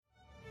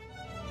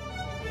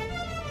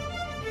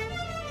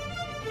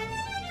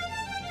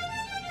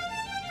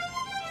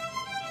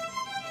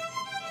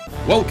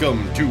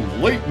Welcome to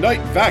Late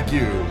Night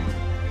Vacuum,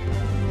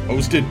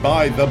 hosted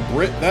by the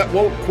Brit that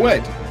won't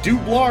quit,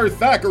 Dublar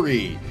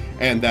Thackeray,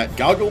 and that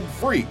goggled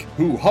freak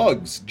who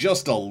hugs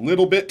just a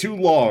little bit too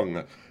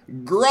long,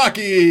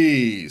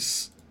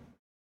 Grokkies!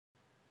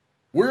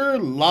 We're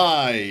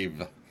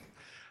live!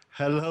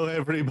 Hello,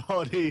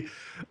 everybody.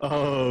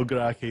 Oh,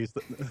 Grakis,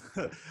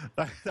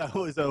 that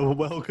was a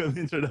welcome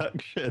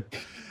introduction.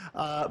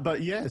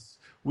 But yes,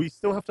 we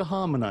still have to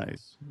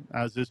harmonize,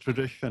 as is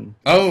tradition.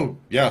 Oh,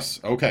 yes,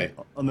 okay.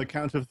 On the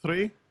count of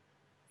three.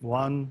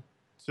 1,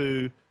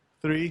 2,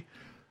 3.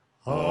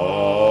 Oh.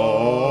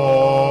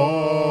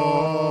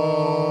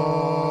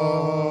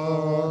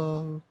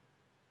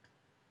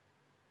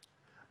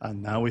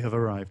 And now we have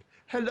arrived.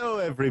 Hello,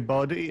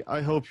 everybody.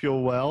 I hope you're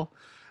well.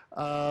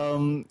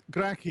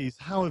 Grakis,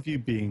 how have you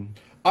been?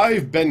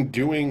 I've been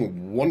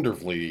doing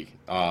wonderfully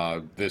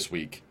this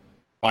week,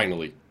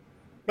 finally.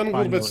 Been a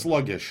little bit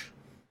sluggish.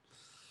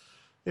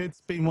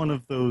 It's been one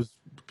of those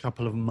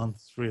couple of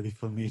months, really,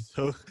 for me.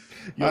 So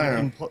you're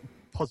been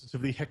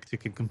positively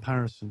hectic in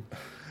comparison.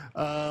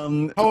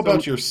 How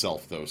about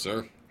yourself, though,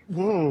 sir?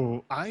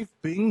 Whoa, I've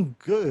been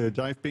good.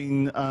 I've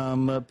been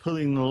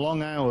pulling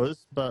long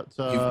hours, but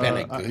You've been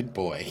a good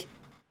boy.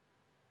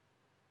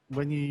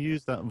 When you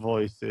use that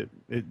voice, it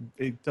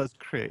does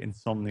create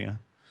insomnia.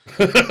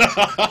 Can't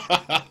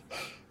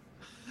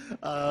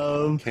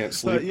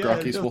sleep. Yeah,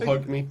 Grokkies will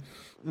hug me.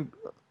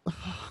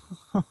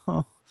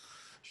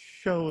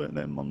 Showing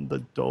them on the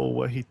door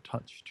where he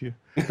touched you.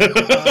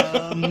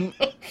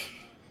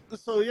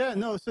 So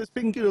it's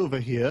been good over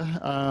here.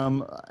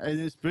 And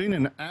it's been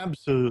an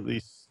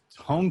absolutely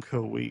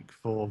stonker week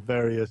for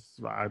various,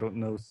 I don't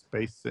know,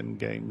 space sim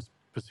games,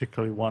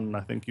 particularly one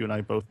I think you and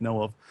I both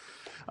know of.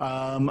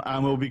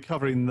 And we'll be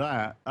covering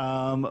that.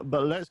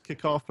 But let's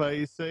kick off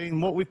by saying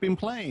what we've been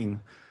playing.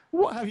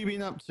 What have you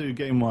been up to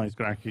game-wise,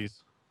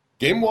 Grackies?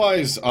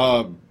 Game-wise,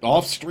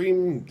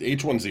 off-stream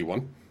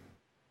H1Z1.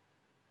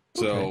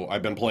 So Okay.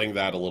 I've been playing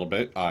that a little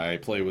bit. I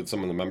play with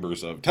some of the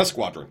members of Test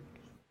Squadron.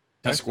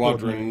 Test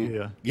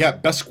Squadron, yeah,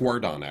 Best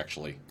Squadron,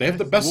 actually. They have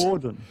the best...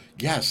 Squadron.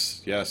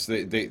 Yes,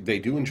 they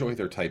do enjoy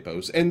their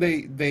typos. And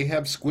they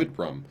have squid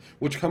rum,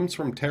 which comes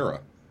from Terra.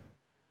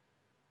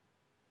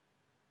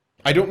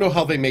 I don't know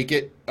how they make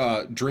it.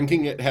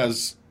 Drinking it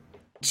has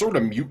sort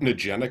of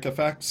mutagenic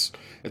effects.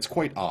 It's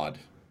quite odd.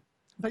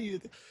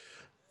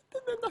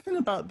 Nothing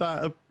about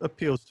that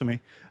appeals to me.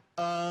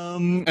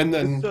 And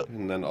then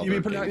other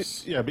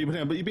games. But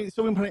you've been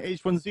still been playing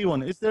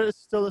H1Z1. Is there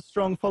still a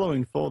strong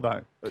following for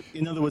that?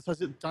 In other words,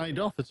 has it died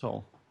off at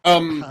all?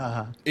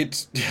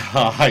 It's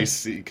I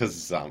see,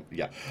 because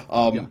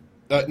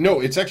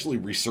no, it's actually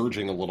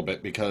resurging a little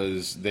bit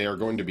because they are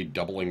going to be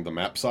doubling the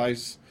map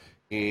size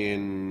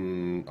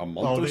in a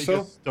month or so. They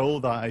just stole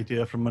that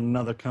idea from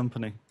another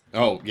company.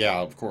 Oh yeah,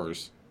 of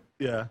course.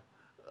 Yeah.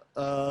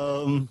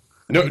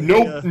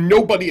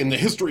 Nobody in the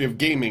history of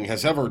gaming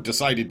has ever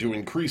decided to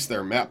increase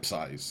their map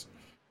size.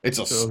 It's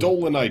a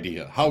stolen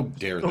idea. How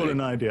dare they? Stolen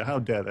idea. How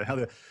dare they?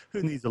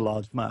 Who needs a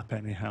large map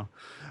anyhow?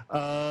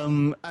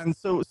 And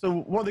so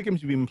what other games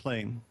have you been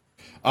playing?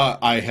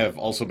 I have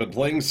also been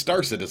playing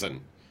Star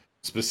Citizen,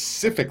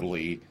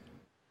 specifically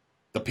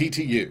the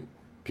PTU.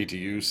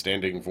 PTU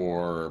standing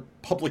for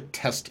Public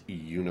Test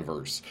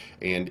Universe,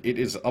 and it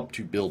is up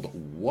to build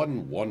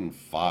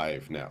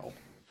 115 now.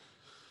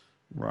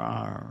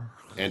 Rawr.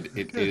 And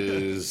it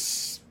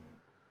is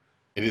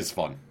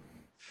fun.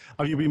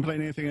 Have you been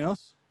playing anything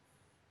else?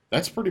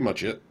 That's pretty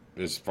much it,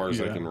 as far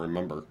as I can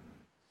remember.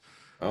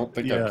 I don't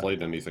think I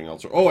played anything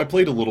else. Oh, I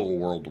played a little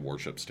World of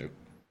Warships too.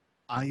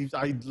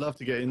 I'd love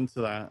to get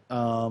into that.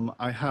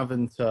 I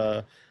haven't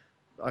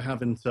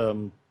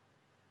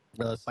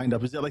signed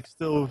up. Is it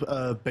still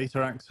beta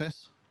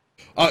access?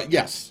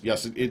 Yes,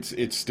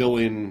 it's still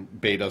in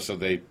beta, so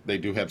they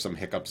do have some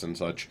hiccups and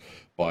such.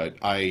 But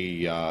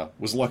I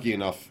was lucky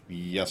enough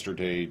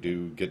yesterday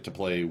to get to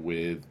play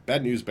with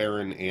Bad News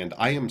Baron and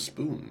I Am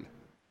Spoon.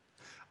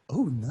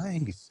 Oh,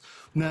 nice.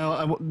 Now,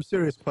 a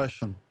serious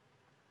question.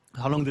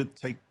 How long did it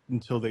take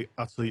until they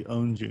utterly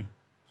owned you?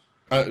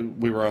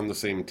 We were on the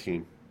same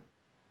team.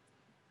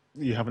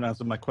 You haven't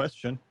answered my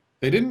question.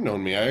 They didn't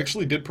own me. I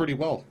actually did pretty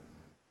well.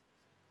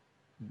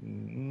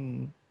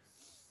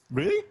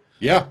 Really?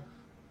 Yeah.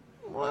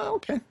 Well,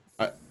 okay.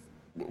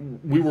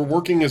 We were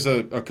working as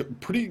a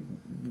pretty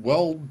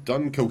well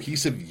done,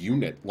 cohesive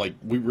unit. Like,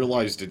 we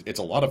realized it's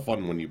a lot of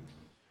fun when you...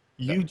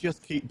 You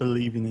just keep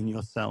believing in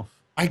yourself.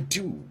 I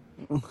do.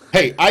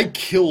 Hey, I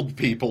killed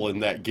people in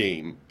that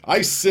game.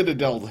 I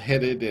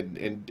Citadel-headed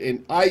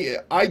and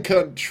I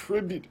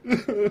contributed.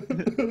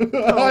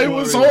 I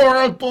was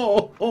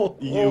horrible.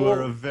 You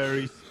were a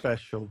very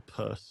special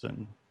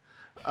person.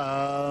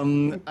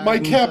 My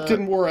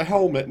captain wore a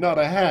helmet, not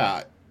a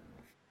hat.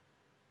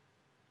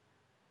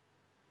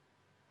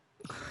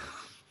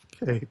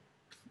 Okay.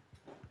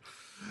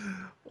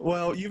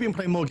 Well, you've been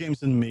playing more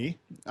games than me.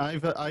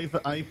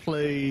 I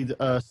played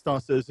Star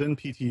Citizen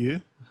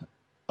PTU.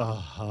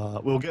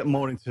 We'll get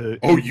more into.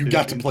 Oh, you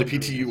got to play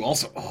PTU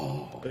also.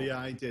 Oh, yeah,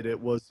 I did. It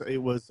was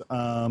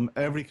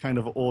every kind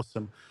of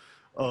awesome.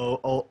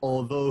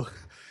 Although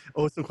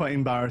also quite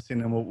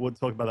embarrassing, and we'll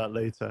talk about that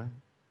later,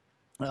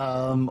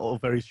 or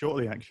very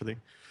shortly, actually,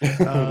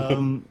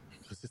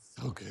 because it's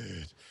so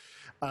good.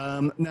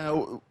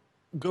 Now,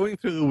 going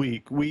through the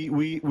week,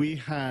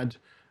 we had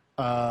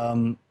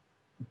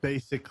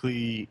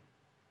basically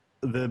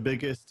the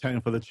biggest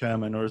 10 for the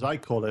chairman, or as I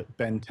call it,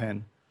 Ben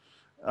 10.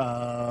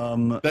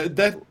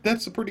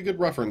 That's a pretty good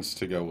reference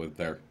to go with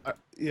there.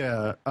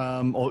 Yeah,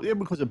 or yeah,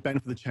 because of Ben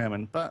for the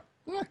chairman, but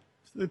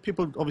the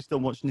people obviously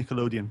don't watch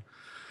Nickelodeon.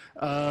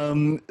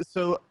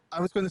 So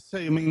I was going to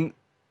say, I mean,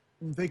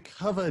 they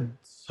covered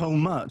so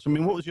much. I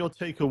mean, what was your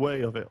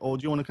takeaway of it? Or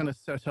do you want to kind of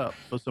set up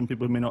for some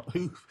people who may not,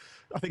 who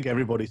I think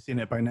everybody's seen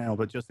it by now,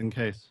 but just in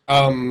case.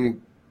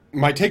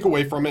 My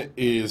takeaway from it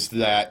is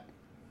that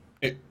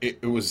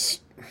it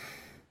was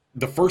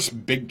the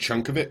first big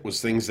chunk of it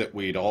was things that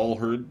we'd all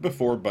heard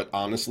before, but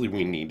honestly,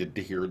 we needed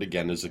to hear it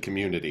again as a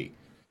community.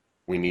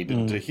 We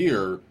needed to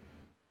hear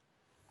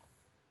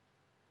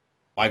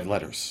 5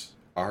 letters.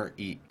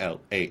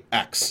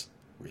 RELAX.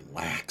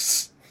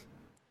 Relax.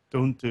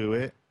 Don't do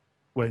it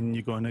when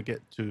you're going to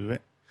get to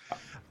it.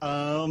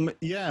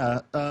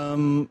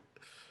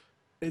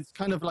 It's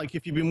kind of like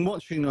if you've been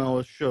watching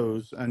our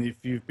shows and if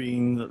you've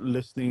been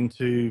listening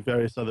to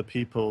various other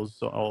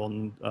people's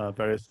on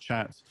various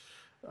chats,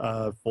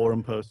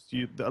 forum posts,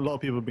 a lot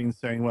of people have been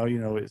saying, well, you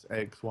know, it's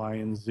X, Y,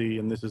 and Z,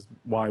 and this is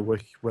why we're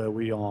where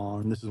we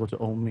are, and this is what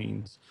it all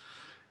means.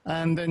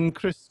 And then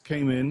Chris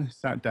came in,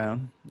 sat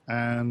down,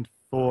 and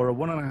for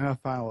 1.5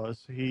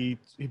 hours, he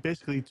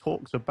basically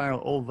talks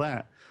about all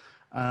that.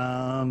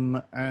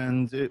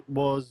 And it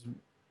was,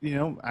 you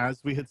know,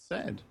 as we had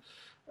said.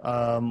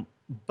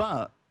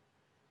 But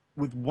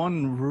with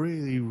one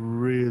really,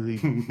 really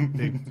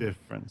big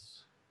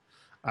difference.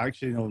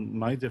 Actually, no,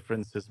 my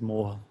difference is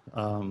more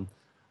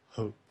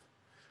hope.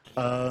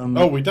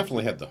 We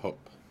definitely had the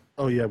hope.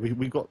 Oh yeah,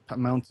 we got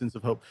mountains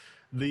of hope.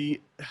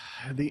 The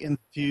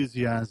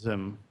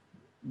enthusiasm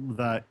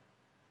that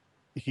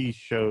he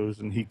shows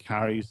and he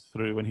carries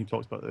through when he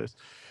talks about this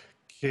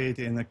kid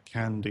in a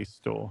candy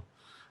store.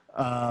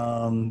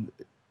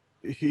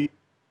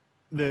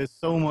 There's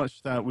so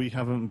much that we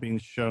haven't been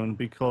shown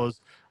because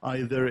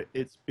either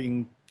it's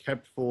being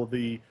kept for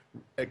the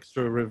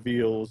extra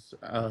reveals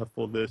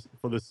for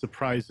the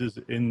surprises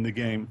in the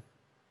game.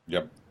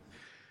 Yep.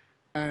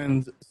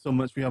 And so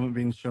much we haven't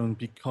been shown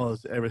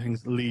because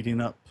everything's leading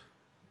up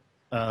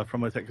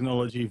from a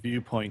technology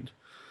viewpoint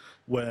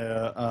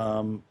where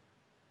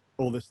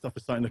all this stuff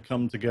is starting to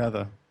come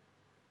together.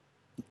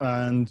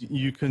 And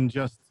you can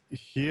just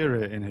hear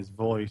it in his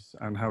voice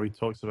and how he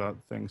talks about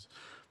things.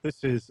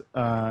 This is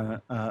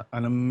an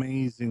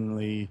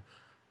amazingly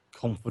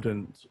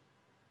confident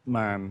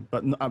man,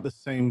 but at the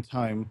same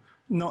time,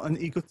 not an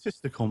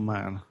egotistical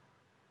man.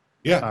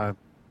 Yeah.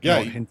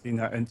 Not hinting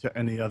that into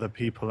any other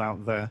people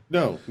out there.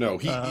 No.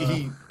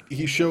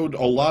 He showed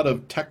a lot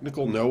of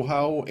technical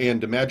know-how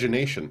and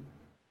imagination.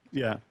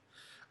 Yeah.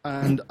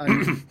 And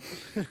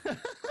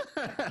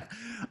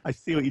I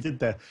see what you did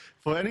there.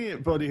 For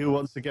anybody who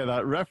wants to get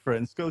that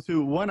reference, go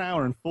to 1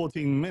 hour and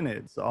 14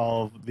 minutes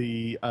of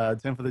the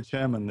 10 for the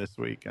Chairman this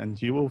week,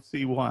 and you will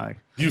see why.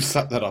 You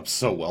set that up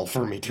so well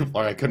for me,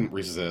 Dublar. I couldn't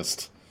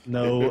resist.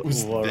 No, it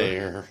was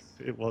there.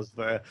 It was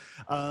there.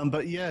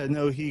 But yeah,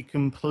 no, he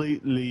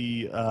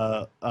completely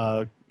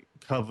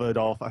covered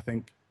off, I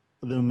think,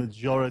 the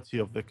majority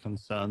of the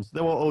concerns.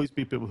 There will always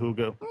be people who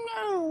go,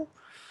 no.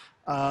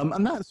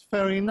 And that's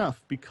fair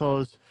enough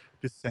because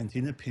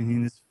dissenting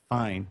opinion is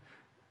fine.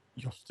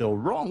 You're still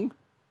wrong,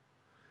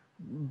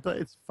 but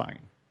it's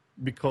fine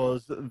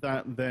because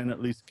that then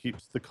at least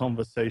keeps the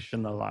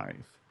conversation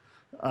alive.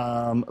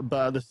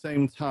 But at the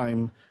same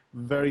time,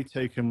 very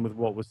taken with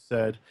what was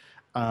said.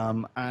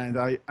 And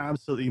I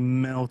absolutely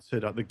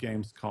melted at the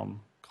Gamescom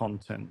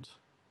content.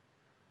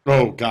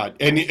 Oh God!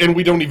 And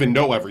we don't even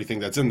know everything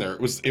that's in there.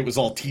 It was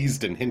all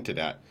teased and hinted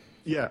at.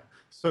 Yeah.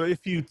 So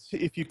if you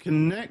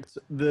connect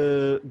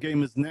the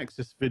Gamers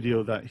Nexus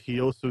video that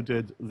he also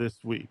did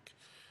this week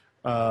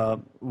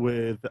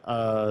with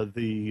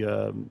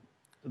the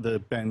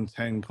Ben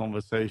 10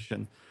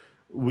 conversation,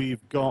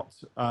 we've got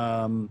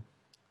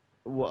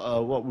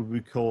what would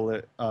we call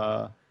it?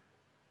 I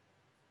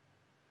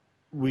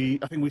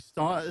think we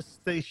start at a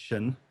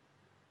station.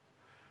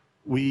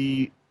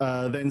 We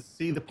then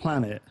see the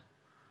planet.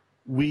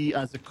 We,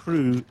 as a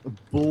crew,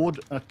 board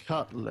a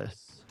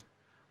Cutlass.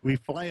 We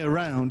fly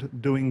around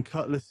doing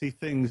cutlassy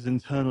things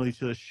internally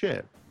to the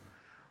ship.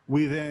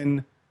 We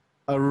then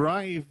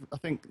arrive, I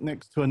think,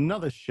 next to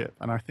another ship,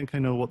 and I think I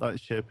know what that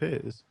ship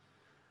is.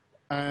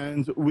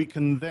 And we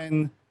can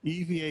then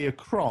EVA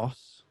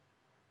across,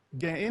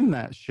 get in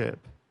that ship,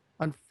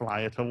 and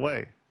fly it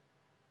away.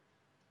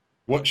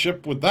 What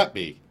ship would that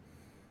be?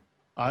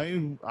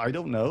 I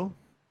don't know,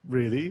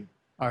 really.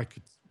 I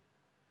could.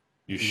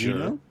 You sure? You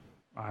know?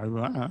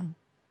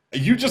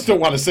 You just don't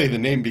want to say the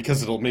name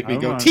because it'll make me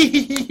go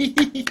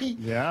tee.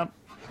 Yeah.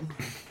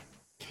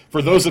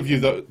 For those of you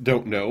that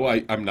don't know,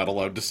 I'm not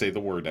allowed to say the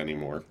word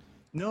anymore.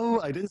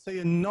 No, I didn't say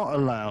you're not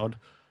allowed.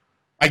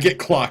 I get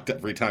clocked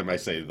every time I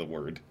say the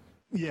word.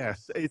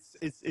 Yes,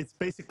 it's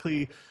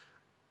basically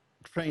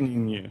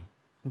training you.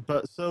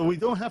 But so we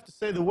don't have to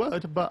say the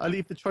word, but I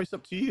leave the choice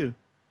up to you.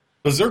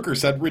 Berserker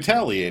said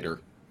Retaliator.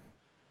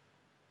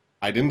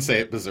 I didn't say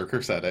it,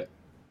 Berserker said it.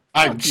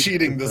 I'm Fuck you,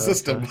 cheating the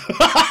system.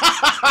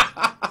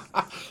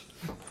 Berserker.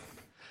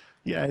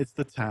 Yeah, it's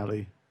the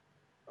tally.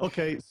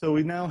 Okay, so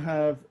we now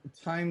have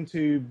time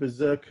to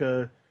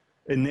Berserker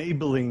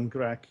enabling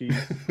Gracchies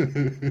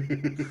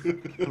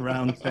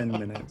around 10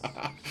 minutes.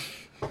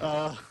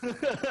 Uh,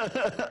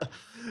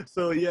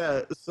 so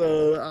yeah,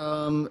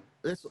 so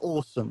it's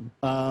awesome.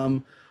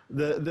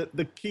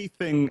 The key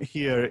thing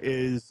here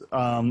is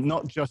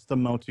not just the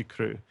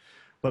multi-crew,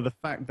 but the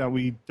fact that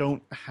we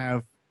don't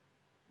have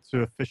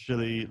to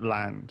officially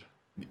land.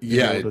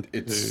 Yeah,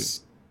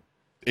 it's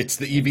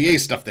the EVA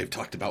stuff they've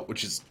talked about,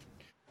 which is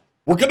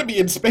we're going to be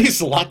in space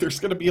a lot.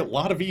 There's going to be a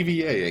lot of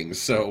EVAing,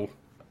 so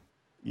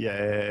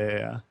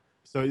Yeah.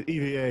 So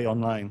EVA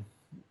online.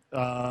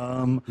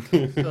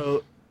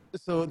 So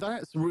so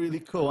that's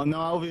really cool. And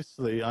now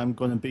obviously I'm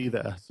going to be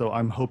there, so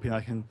I'm hoping I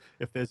can.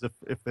 If there's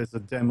a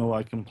demo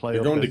I can play.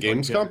 You're of going to this, I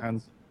can get Gamescom?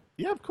 hands-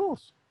 Yeah, of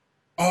course.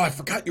 Oh, I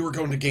forgot you were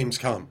going to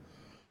Gamescom.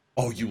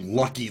 Oh, you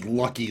lucky.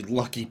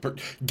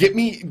 Get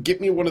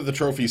me one of the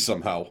trophies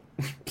somehow,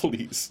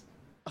 please.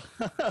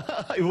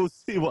 I will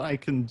see what I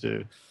can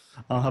do.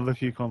 I'll have a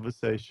few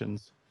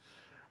conversations.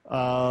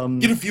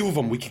 Get a few of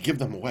them. We could give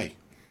them away.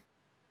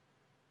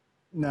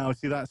 No,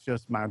 see, that's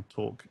just mad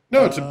talk.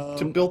 No,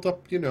 to build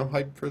up,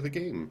 hype for the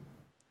game.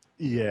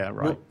 Yeah,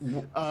 right.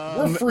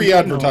 We're free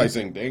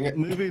advertising, dang it.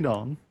 Moving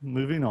on.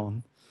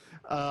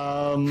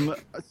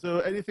 So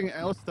anything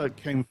else that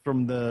came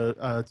from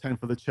the 10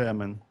 for the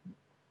chairman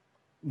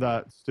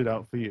that stood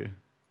out for you?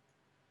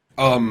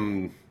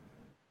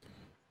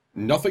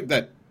 Nothing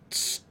that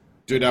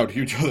stood out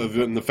huge other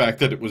than the fact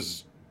that it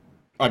was,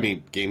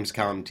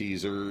 Gamescom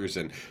teasers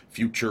and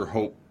future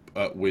hope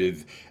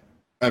with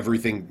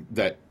everything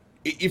that,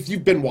 if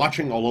you've been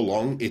watching all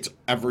along, it's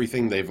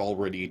everything they've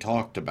already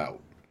talked about.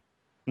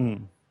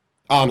 Mm.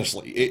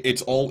 Honestly,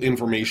 it's all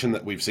information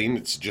that we've seen.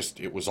 It's just,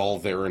 it was all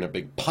there in a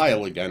big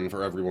pile again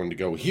for everyone to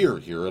go, here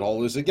it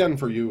all is again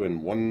for you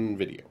in one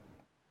video.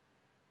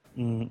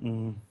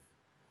 Mm-mm.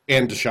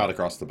 And a shot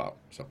across the bow.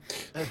 So,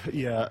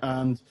 yeah,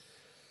 and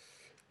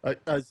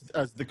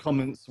as the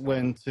comments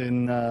went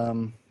in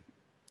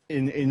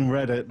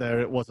Reddit, there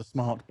it was a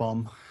smart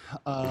bomb.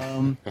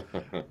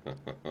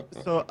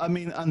 So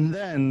and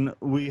then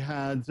we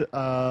had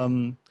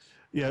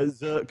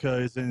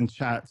Zerka is in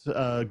chat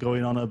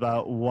going on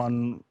about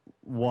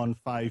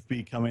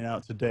 115B coming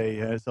out today.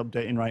 It's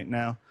updating right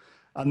now,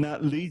 and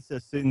that leads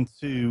us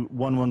into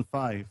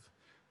 115.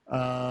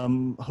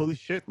 Holy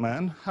shit,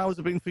 man! How has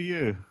it been for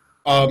you?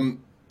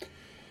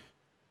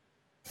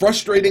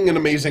 Frustrating and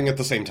amazing at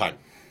the same time.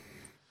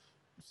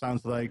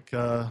 Sounds like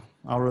our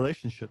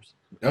relationships.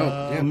 Oh,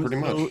 yeah, pretty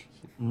much.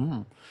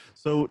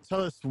 So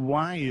tell us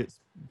why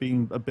it's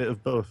been a bit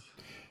of both.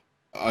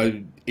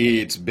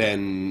 It's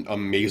been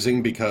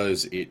amazing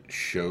because it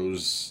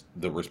shows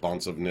the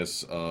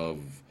responsiveness of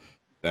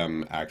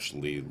them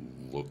actually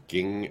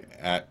looking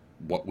at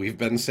what we've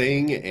been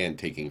saying and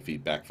taking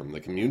feedback from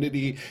the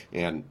community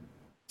and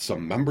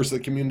some members of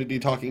the community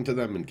talking to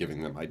them and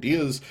giving them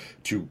ideas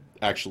to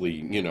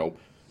actually,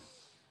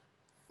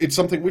 it's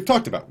something we've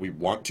talked about. We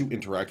want to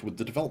interact with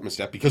the development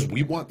staff because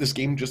we want this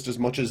game just as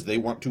much as they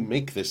want to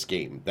make this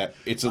game. That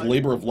it's a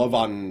labor of love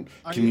on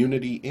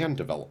community and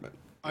development.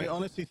 I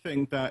honestly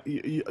think that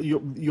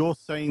you're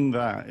saying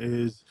that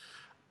is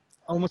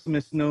almost a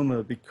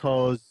misnomer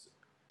because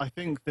I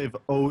think they've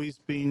always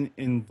been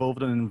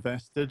involved and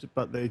invested,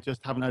 but they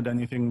just haven't had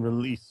anything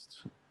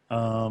released.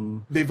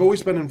 They've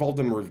always been involved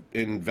and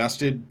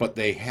invested, but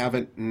they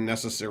haven't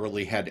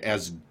necessarily had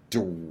as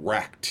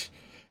direct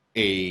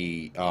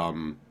a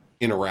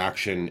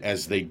interaction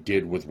as they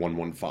did with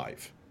 115.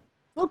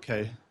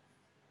 Okay.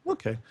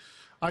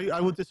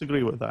 I would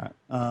disagree with that.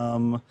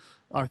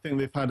 I think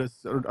they've had a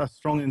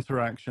strong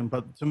interaction,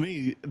 but to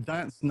me,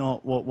 that's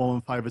not what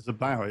 115 is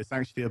about. It's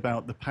actually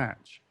about the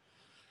patch.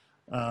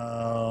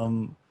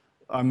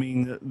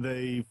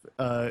 They've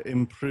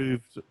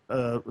improved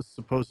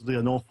supposedly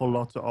an awful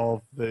lot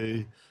of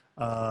the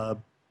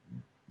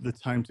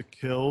time to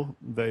kill.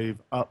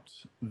 They've upped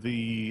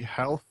the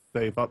health.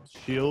 They've upped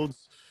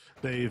shields.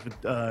 They've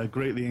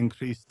greatly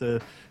increased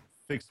the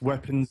fixed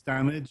weapons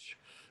damage.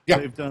 Yeah.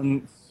 They've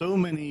done so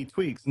many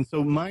tweaks, and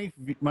so my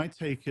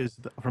take is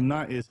from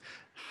that is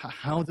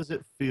how does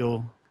it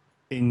feel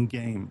in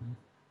game?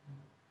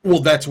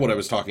 Well, that's what I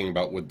was talking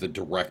about with the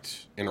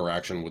direct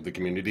interaction with the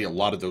community. A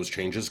lot of those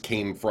changes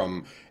came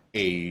from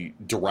a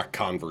direct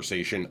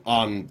conversation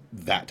on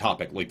that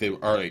topic. Like,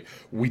 all right,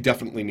 we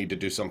definitely need to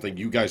do something.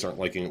 You guys aren't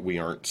liking it, we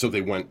aren't. So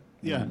they went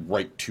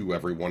right to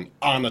everyone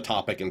on a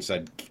topic and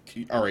said,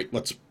 all right,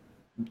 let's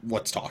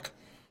talk.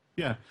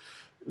 Yeah.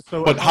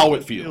 So, but how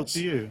it feels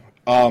to you?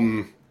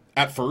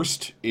 At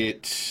first,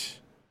 it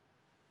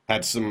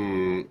had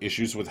some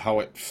issues with how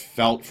it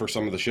felt for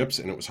some of the ships,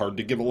 and it was hard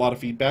to give a lot of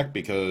feedback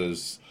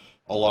because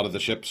a lot of the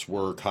ships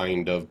were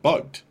kind of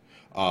bugged.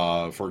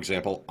 For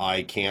example,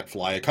 I can't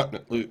fly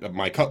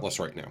my Cutlass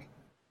right now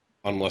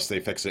unless they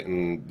fix it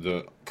in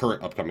the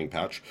current upcoming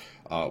patch.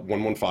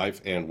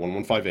 115 and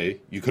 115A,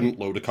 you couldn't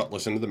load a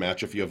Cutlass into the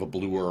match if you have a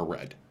blue or a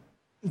red.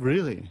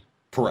 Really?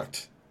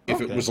 Correct.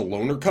 If it Okay. was a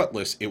loner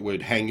Cutlass, it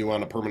would hang you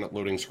on a permanent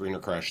loading screen or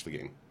crash the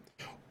game.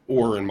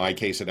 Or in my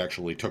case, it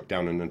actually took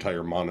down an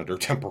entire monitor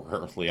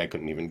temporarily. I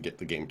couldn't even get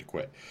the game to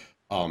quit.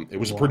 It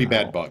was a pretty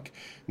bad Wow. bug.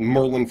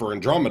 Merlin for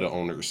Andromeda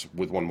owners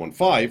with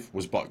 115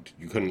 was bugged.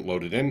 You couldn't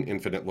load it in,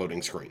 infinite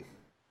loading screen.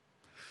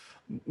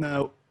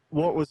 Now,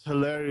 what was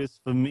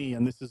hilarious for me,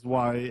 and this is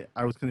why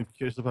I was kind of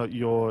curious about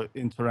your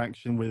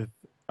interaction with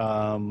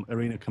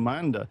Arena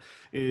Commander,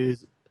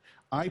 is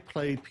I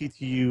played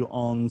PTU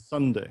on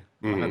Sunday.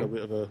 I had a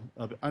bit of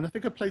and I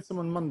think I played some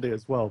on Monday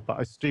as well, but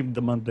I streamed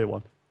the Monday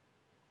one.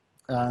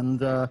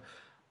 And I,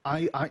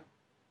 I,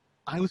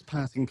 I was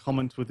passing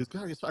comments with this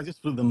guy. I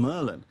just flew the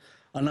Merlin,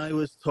 and I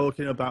was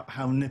talking about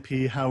how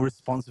nippy, how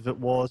responsive it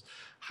was,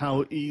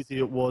 how easy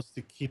it was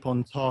to keep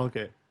on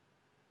target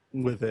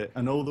with it,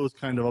 and all those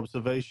kind of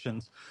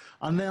observations.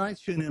 And then I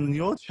tune in on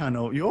your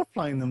channel, you're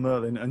flying the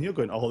Merlin, and you're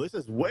going, "Oh, this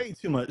is way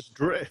too much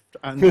drift,"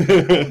 and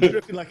you're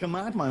drifting like a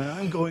madman. And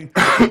I'm going,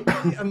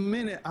 "Wait a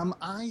minute, am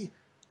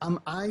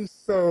I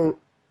so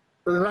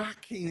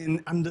lacking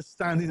in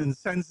understanding and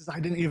senses? I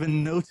didn't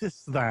even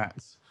notice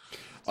that."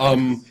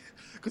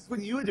 Because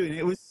when you were doing it,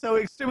 it was so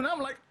extreme, and I'm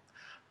like,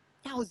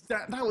 that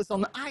was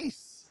on the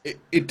ice.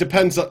 It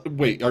depends.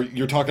 Wait,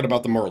 you're talking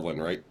about the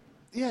Merlin, right?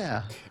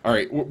 Yeah. All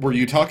right. Were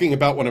you talking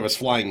about when I was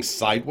flying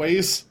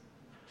sideways?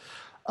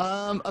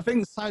 I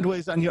think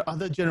sideways and your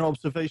other general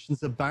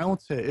observations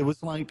about it. It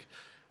was like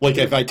Like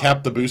if I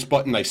tapped the boost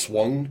button, I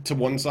swung to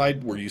one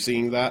side. Were you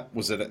seeing that?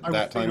 Was it at I was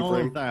that seeing time all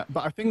frame? of that,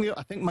 but I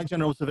think my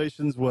general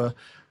observations were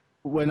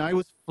when I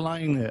was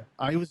flying it,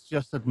 I was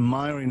just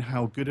admiring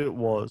how good it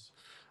was.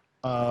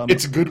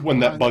 It's good when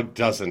that and- bug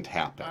doesn't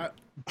happen.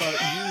 But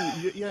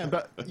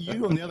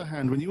you, on the other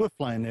hand, when you were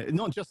flying it,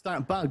 not just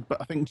that bug,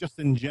 but I think just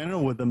in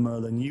general with the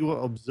Merlin, you were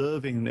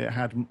observing it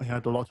had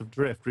a lot of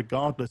drift,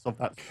 regardless of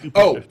that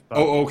super drift bug.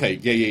 Okay,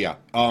 yeah.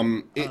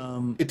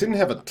 It didn't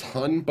have a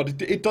ton, but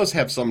it does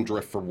have some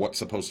drift for what's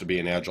supposed to be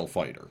an agile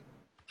fighter.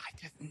 I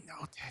didn't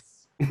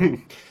notice.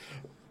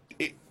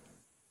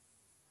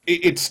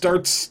 It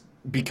starts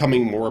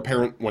becoming more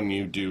apparent when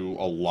you do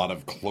a lot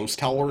of close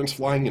tolerance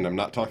flying, and I'm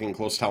not talking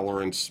close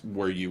tolerance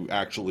where you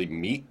actually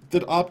meet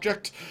the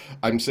object.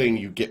 I'm saying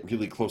you get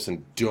really close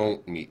and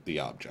don't meet the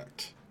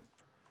object.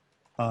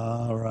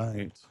 All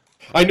right.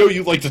 I know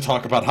you like to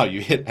talk about how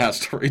you hit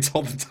asteroids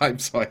all the time,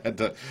 so I had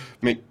to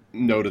make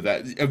note of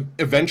that.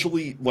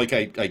 Eventually, like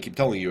I keep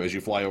telling you, as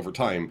you fly over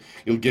time,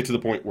 you'll get to the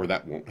point where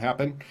that won't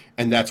happen,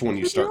 and that's when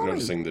you start honest,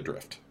 noticing the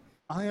drift.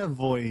 I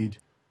avoid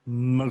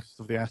most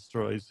of the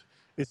asteroids.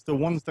 It's the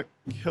ones that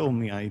kill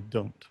me I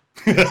don't.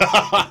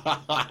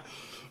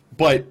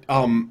 But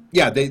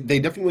yeah, they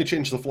definitely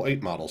changed the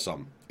flight model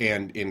some,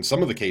 and in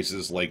some of the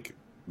cases, like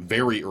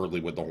very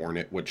early with the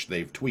Hornet, which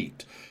they've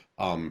tweaked,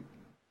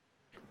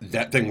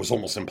 that thing was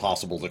almost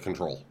impossible to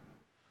control.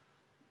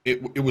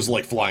 It was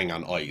like flying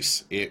on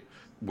ice. It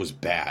was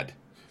bad.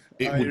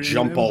 It would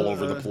jump all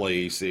over the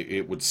place.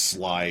 It would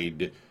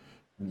slide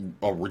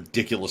a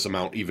ridiculous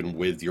amount, even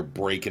with your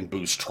brake and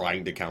boost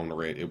trying to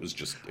counter it. It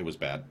was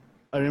bad.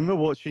 I remember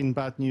watching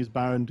Bad News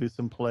Baron do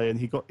some play, and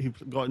he got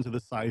into the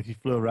scythe. He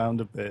flew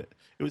around a bit.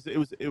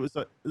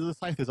 The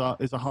scythe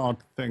is a hard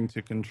thing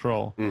to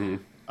control. And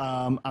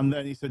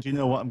then he said, "You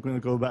know what? I'm going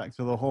to go back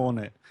to the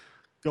Hornet."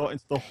 Got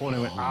into the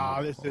Hornet,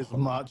 went, this is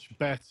much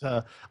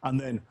better. And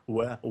then,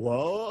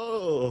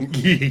 whoa!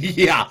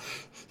 Yeah.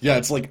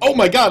 It's like, oh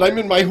my god, I'm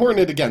in my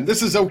Hornet again.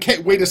 This is okay.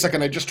 Wait a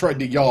second, I just tried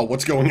to yaw.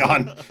 What's going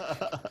on?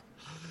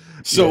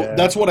 So Yeah.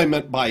 that's what I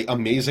meant by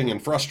amazing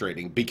and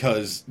frustrating,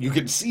 because you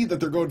can see that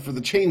they're going for the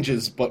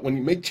changes, but when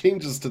you make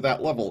changes to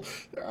that level,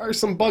 there are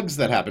some bugs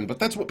that happen, but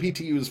that's what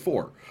PTU is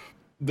for.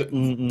 The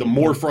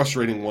more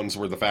frustrating ones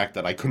were the fact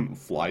that I couldn't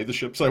fly the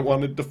ships I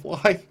wanted to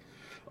fly.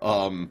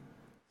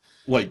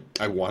 Like,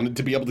 I wanted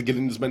to be able to get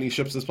in as many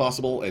ships as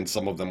possible, and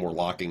some of them were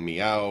locking me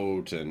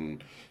out,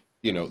 and,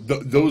 you know,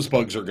 those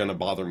bugs are going to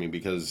bother me,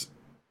 because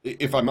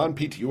if I'm on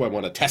PTU, I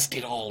want to test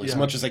it all as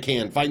much as I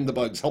can, find the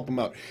bugs, help them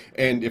out.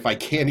 And if I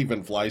can't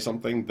even fly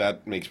something,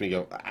 that makes me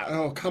go,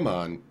 oh, come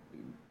on.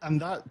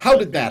 And How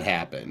did that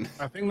happen?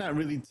 I think that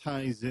really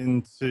ties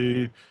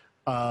into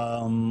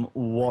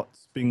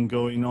what's been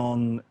going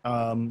on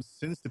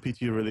since the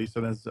PTU release,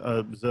 and as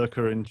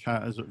Zerker in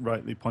chat has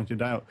rightly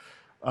pointed out,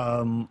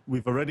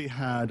 we've already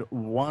had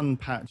one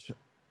patch.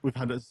 We've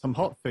had some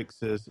hot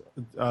fixes,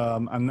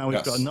 and now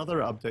we've got another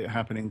update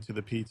happening to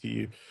the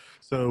PTU.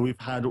 So we've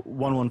had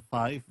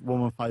 115,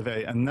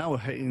 115A, and now we're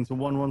heading into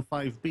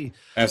 115B.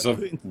 As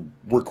of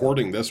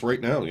recording this right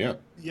now, yeah.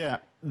 Yeah.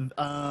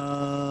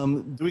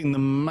 Doing the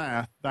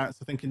math,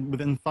 that's, I think,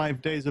 within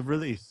 5 days of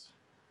release.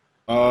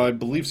 I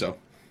believe so.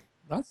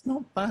 That's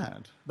not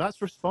bad.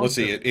 That's responsive.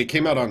 Let's see, it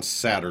came out on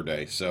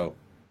Saturday, so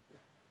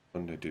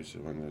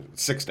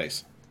 6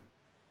 days.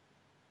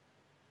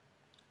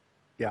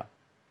 Yeah.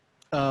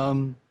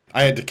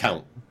 I had to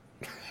count.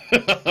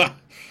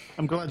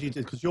 I'm glad you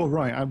did, because you're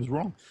right, I was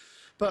wrong.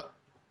 But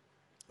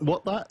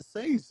what that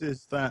says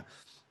is that,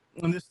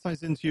 and this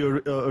ties into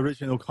your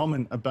original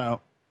comment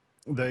about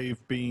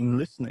they've been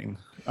listening,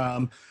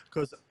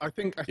 because I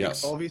think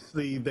Yes.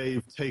 obviously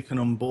they've taken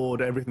on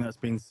board everything that's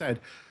been said,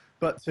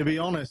 but to be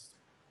honest,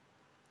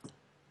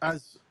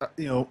 as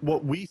you know,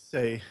 what we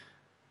say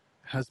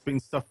has been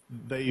stuff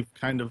they've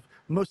kind of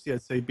mostly,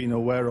 I'd say, been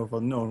aware of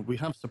or known. We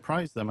have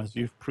surprised them, as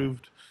you've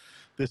proved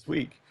this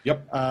week.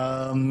 Yep.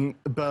 When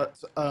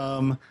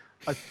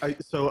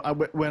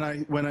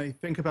I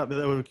think about the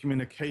level of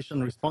communication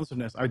and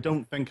responsiveness, I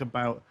don't think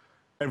about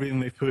everything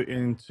they put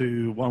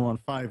into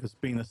 115 as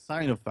being a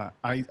sign of that.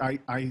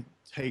 I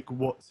take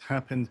what's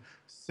happened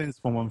since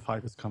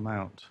 115 has come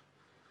out.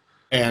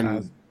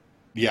 And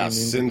yes,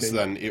 since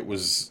then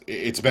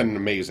it's been an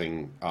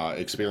amazing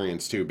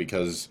experience too,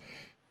 because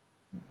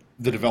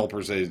the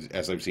developers,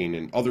 as I've seen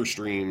in other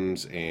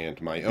streams and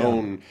my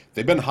own,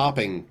 they've been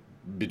hopping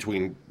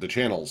between the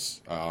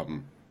channels,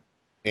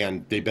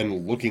 and they've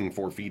been looking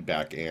for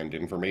feedback and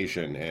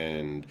information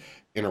and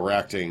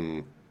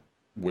interacting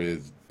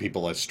with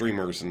people as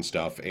streamers and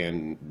stuff.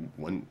 And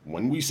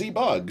when we see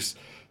bugs,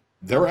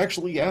 they're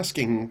actually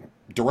asking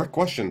direct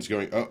questions,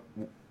 going,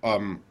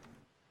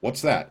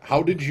 what's that?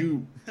 How did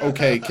you?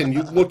 Okay, can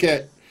you look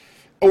at?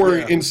 Or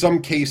in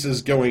some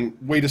cases going,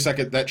 wait a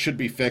second, that should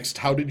be fixed.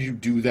 How did you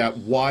do that?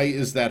 Why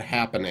is that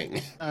happening?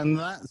 And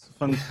that's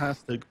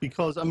fantastic,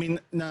 because, I mean,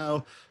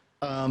 now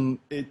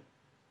it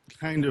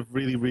kind of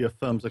really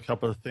reaffirms a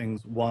couple of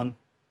things. One,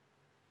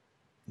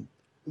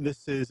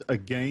 this is a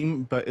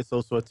game, but it's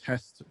also a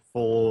test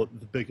for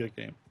the bigger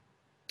game.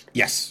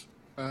 Yes.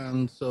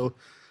 And so,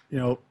 you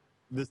know,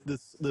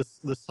 this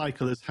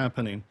cycle is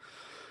happening.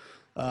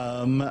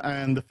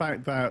 And the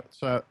fact that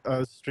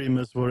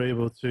streamers were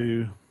able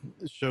to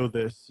show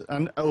this,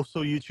 and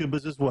also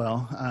YouTubers as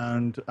well,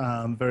 and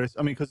various,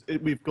 I mean, because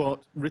we've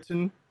got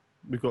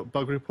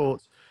bug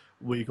reports,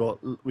 we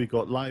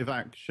got live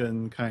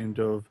action kind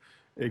of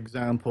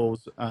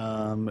examples,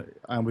 and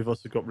we've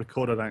also got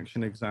recorded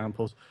action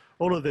examples.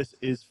 All of this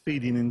is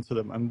feeding into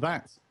them, and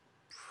that's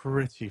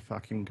pretty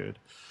fucking good,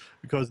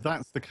 because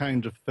that's the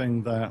kind of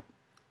thing that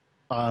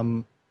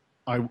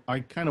I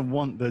kind of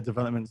want the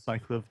development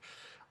cycle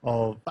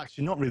of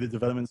actually not really the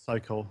development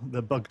cycle,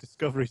 the bug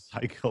discovery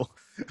cycle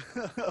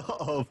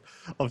of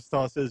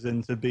Star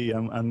Citizen to be,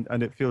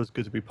 and it feels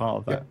good to be part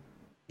of that.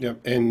 Yeah.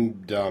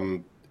 And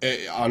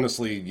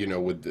honestly, you know,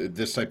 with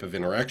this type of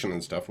interaction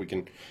and stuff, we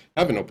can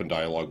have an open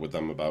dialogue with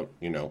them about,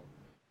 you know,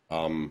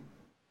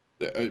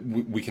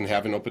 we can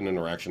have an open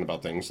interaction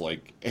about things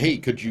like, hey,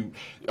 could you,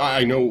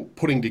 I know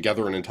putting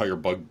together an entire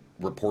bug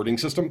reporting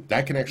system,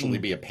 that can actually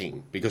be a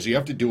pain, because you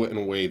have to do it in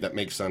a way that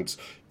makes sense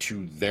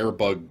to their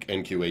bug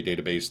NQA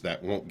database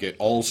that won't get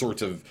all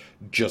sorts of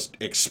just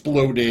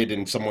exploded,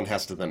 and someone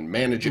has to then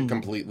manage it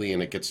completely,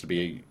 and it gets to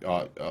be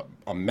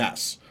a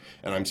mess.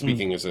 And I'm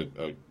speaking as a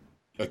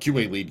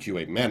QA lead,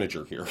 QA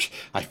manager here.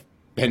 I've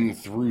been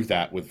through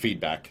that with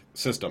feedback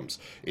systems.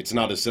 It's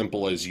not as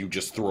simple as you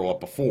just throw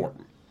up a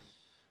form.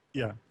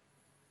 Yeah.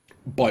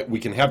 But we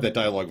can have that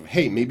dialogue of,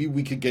 hey, maybe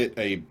we could get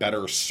a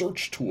better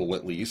search tool,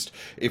 at least,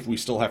 if we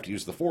still have to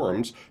use the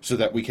forums, so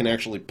that we can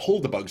actually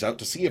pull the bugs out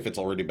to see if it's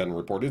already been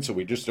reported, so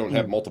we just don't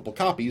have multiple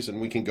copies, and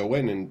we can go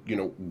in and, you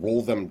know,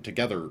 roll them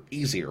together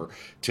easier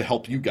to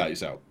help you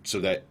guys out,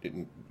 so that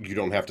you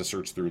don't have to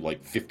search through,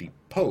 like, 50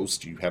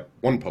 posts. You have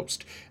one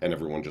post, and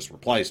everyone just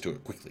replies to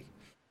it quickly.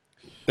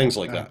 Things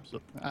like that.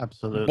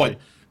 Absolutely. But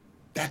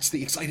that's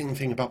the exciting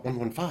thing about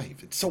 115.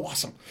 It's so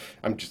awesome.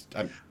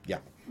 Yeah.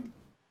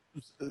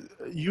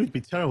 You would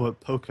be terrible at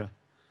poker.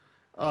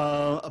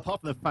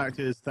 Apart from the fact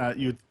is that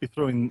you'd be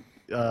throwing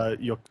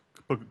your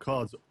poker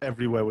cards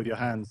everywhere with your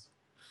hands.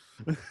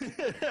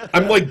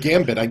 I'm like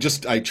Gambit.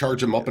 I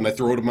charge them up and I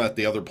throw them at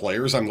the other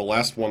players. I'm the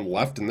last one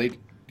left, and they,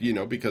 you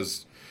know,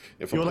 because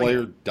if a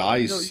player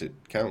dies, it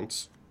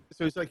counts.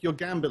 So it's like your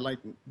Gambit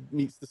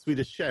meets the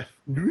Swedish Chef.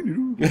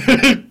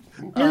 I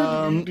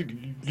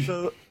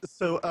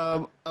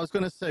was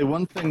going to say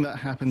one thing that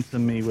happened to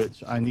me,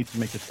 which I need to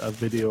make a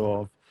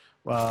video of.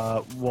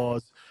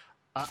 Was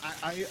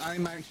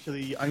I'm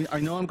actually,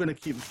 I know I'm going to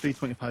keep the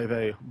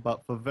 325A,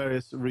 but for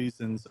various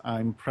reasons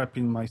I'm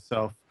prepping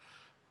myself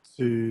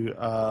to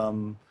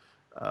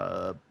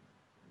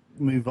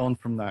move on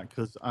from that,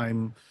 because I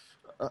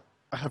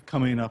have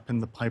coming up in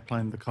the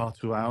pipeline the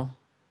Car2Owl.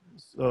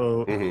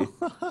 So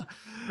I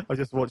was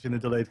just watching the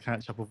delayed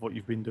catch-up of what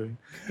you've been doing.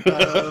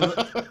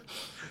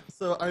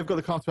 So I've got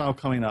the Car2Owl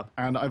coming up,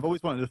 and I've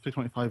always wanted the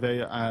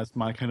 325A as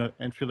my kind of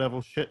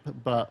entry-level ship,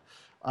 but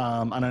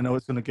and I know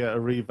it's going to get a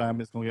revamp,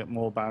 it's going to get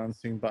more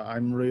balancing, but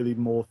I'm really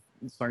more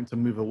starting to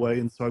move away,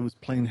 and so I was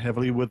playing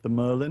heavily with the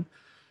Merlin,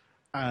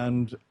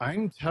 and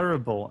I'm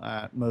terrible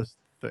at most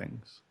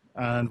things,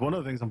 and one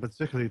of the things I'm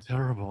particularly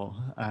terrible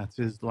at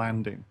is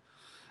landing.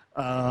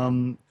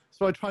 So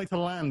I tried to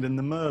land in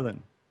the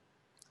Merlin,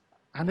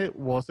 and it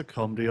was a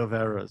comedy of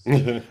errors.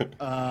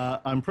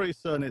 I'm pretty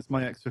certain it's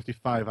my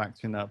X55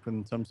 acting up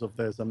in terms of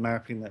there's a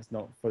mapping that's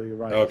not fully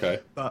right. Okay.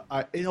 But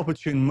in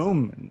opportune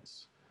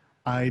moments,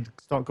 I'd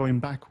start going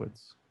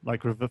backwards,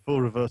 like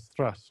full reverse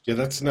thrust. Yeah,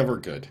 that's never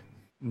good.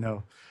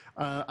 No.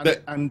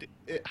 That And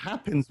it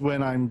happens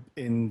when I'm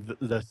in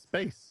the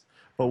space.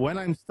 But when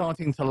I'm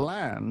starting to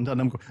land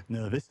and I'm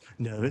nervous,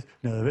 nervous,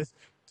 nervous,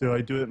 do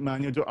I do it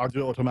manual? I'll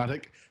do it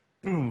automatic.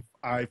 Boom,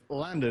 I've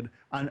landed.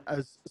 And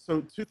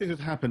so two things would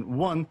happen.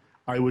 One,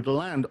 I would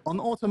land on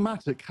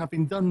automatic,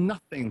 having done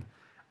nothing,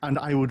 and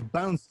I would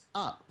bounce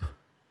up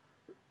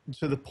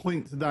to the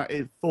point that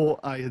it thought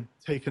I had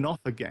taken off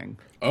again.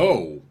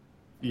 oh,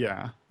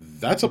 Yeah.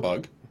 that's a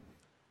bug.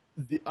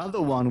 The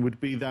other one would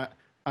be that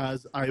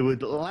as I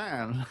would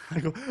land, I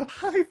go,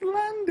 I've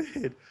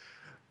landed.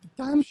 The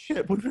damn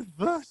ship would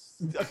reverse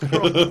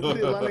across the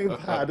landing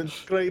pad and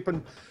scrape,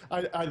 and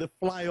I'd either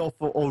fly off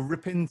or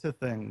rip into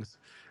things.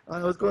 And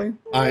I was going,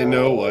 I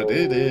know what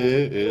it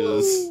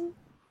is.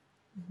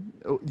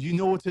 oh, you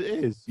know what it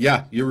is?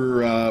 Yeah,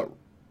 your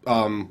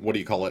what do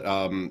you call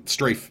it?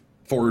 Strafe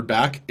forward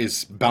back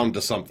is bound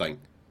to something.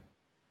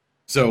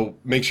 So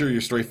make sure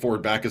your strafe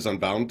forward back is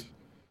unbound.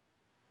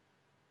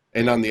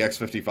 And on the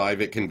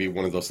X-55, it can be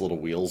one of those little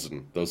wheels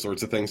and those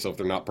sorts of things. So if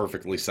they're not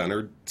perfectly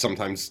centered,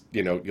 sometimes,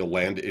 you'll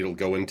land, it'll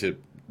go into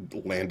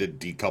landed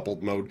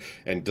decoupled mode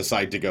and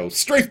decide to go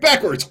strafe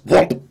backwards.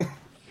 Whomp!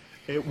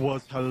 It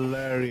was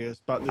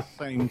hilarious, but at the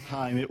same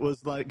time, it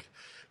was like,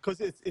 because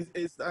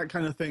it's that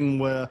kind of thing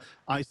where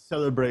I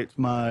celebrate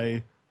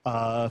my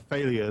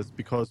failures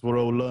because we're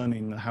all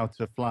learning how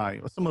to fly.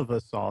 Well, some of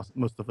us are,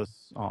 most of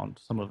us aren't.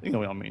 Some of, you know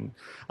what I mean.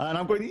 And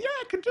I'm going, yeah,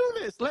 I can do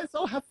this. Let's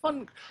all have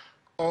fun.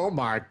 Oh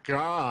my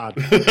God.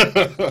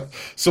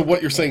 So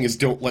what you're saying is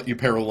don't let you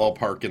parallel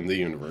park in the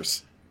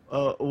universe.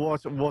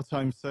 What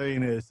I'm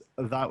saying is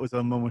that was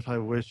a moment I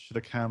wish the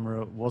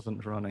camera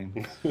wasn't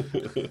running.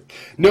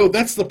 No,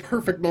 that's the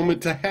perfect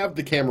moment to have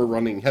the camera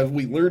running. Have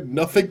we learned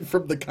nothing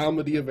from the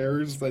comedy of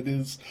errors that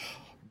is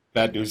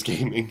Bad News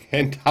Gaming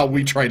and how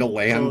we try to Oh,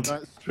 land?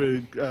 that's true.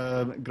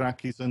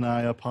 Grakis and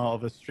I are part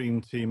of a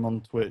stream team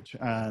on Twitch,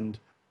 and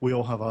we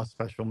all have our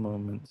special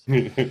moments.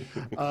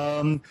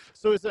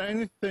 So is there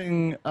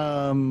anything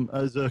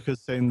Zerk is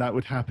saying that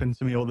would happen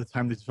to me all the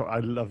time? I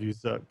love you,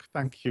 Zerk.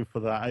 Thank you for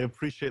that. I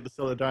appreciate the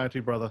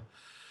solidarity, brother.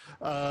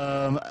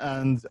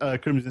 And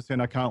Crimson is saying,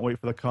 I can't wait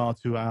for the car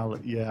to Al.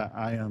 Yeah,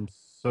 I am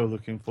so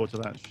looking forward to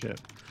that ship.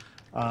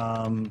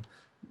 That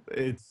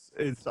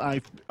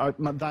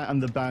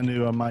and the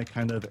Banu are my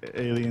kind of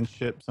alien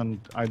ships, and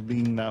I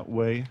lean that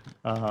way.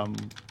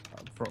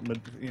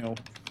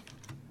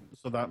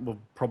 So that will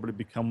probably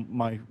become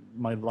my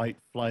light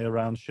fly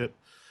around ship.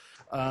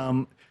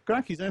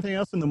 Grakis, anything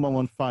else in the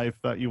 115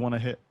 that you want to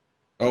hit?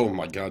 Oh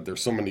my God,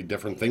 there's so many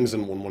different things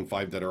in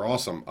 115 that are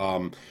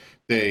awesome.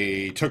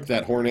 They took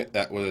that Hornet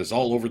that was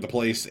all over the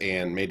place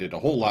and made it a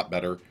whole lot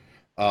better.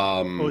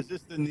 Is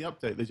this in the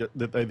update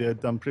that they had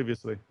done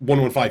previously?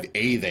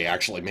 115A, they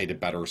actually made it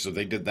better, so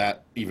they did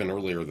that even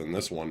earlier than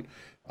this one.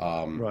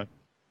 Right.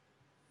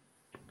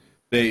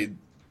 They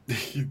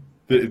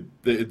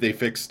they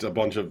fixed a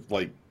bunch of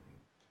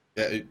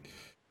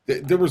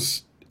there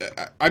was.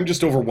 I'm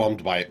just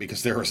overwhelmed by it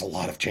because there is a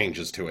lot of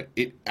changes to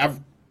it.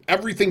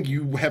 Everything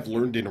you have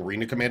learned in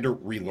Arena Commander,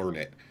 relearn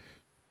it.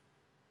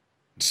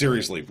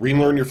 Seriously,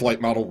 relearn your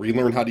flight model,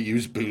 relearn how to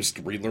use boost,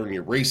 relearn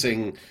your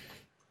racing.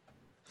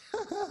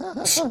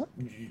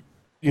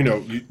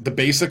 The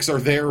basics are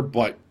there,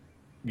 but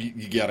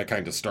you gotta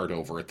kind of start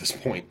over at this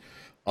point.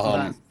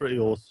 That's pretty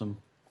awesome.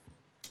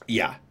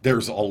 Yeah,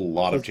 there's a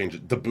lot of changes.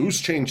 The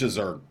boost changes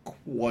are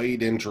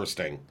quite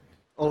interesting.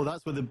 Oh,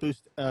 that's where the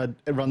boost it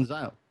runs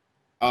out.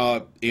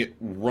 It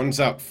runs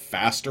out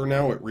faster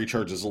now. It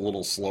recharges a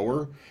little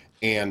slower,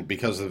 and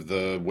because of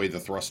the way the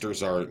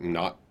thrusters are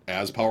not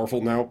as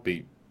powerful now,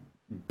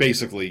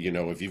 basically,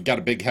 if you've got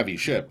a big heavy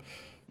ship,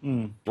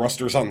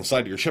 thrusters on the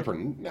side of your ship are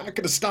not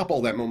going to stop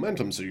all that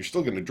momentum, so you're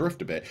still going to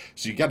drift a bit.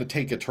 So you got to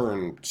take a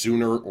turn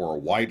sooner or a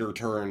wider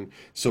turn.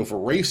 So for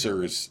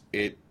racers,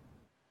 it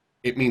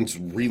means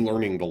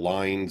relearning the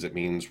lines. It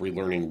means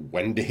relearning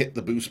when to hit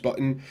the boost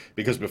button.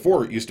 Because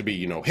before it used to be,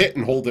 hit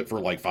and hold it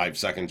for like 5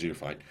 seconds, you're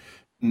fine.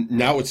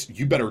 Now it's,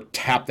 you better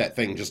tap that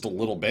thing just a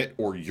little bit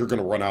or you're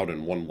going to run out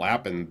in one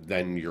lap and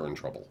then you're in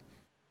trouble.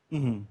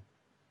 Mm-hmm.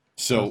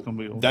 So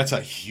that's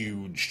a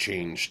huge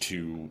change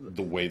to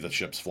the way the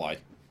ships fly.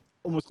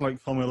 Almost like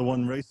Formula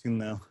One racing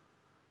now.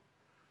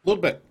 A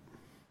little bit.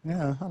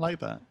 Yeah, I like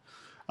that.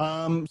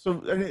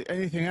 So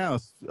anything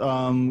else?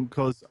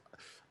 Because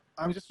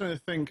I'm just trying to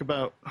think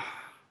about.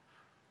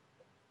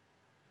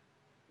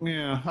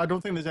 Yeah, I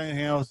don't think there's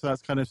anything else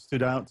that's kind of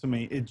stood out to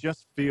me. It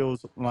just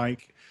feels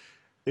like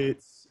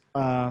it's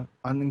an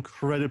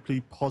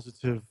incredibly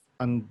positive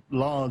and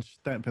large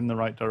step in the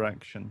right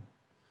direction.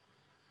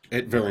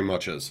 It very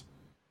much is.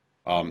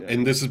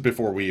 And this is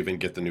before we even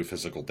get the new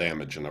physical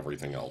damage and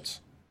everything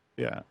else.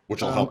 Yeah.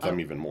 Which will help them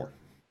even more.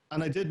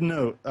 And I did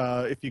note,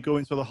 if you go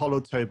into the holo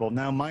table,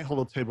 now my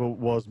holo table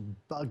was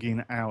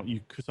bugging out.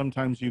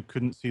 Sometimes you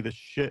couldn't see the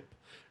ship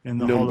in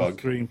the holo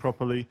screen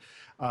properly.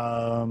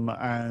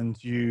 And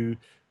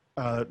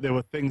there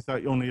were things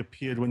that only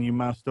appeared when you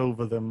moused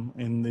over them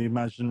in the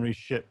imaginary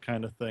ship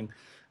kind of thing.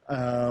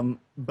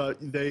 But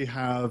they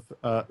have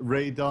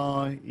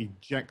radar,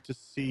 ejector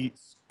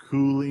seats,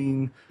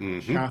 cooling,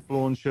 Mm-hmm. shaft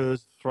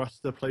launchers,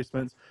 thruster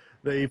placements.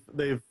 They've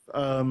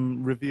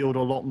revealed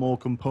a lot more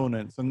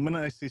components, and when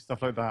I see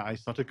stuff like that, I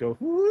start to go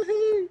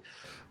woo-hoo,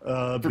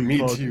 For me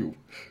because too.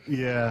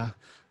 yeah.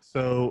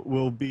 So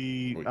we'll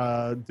be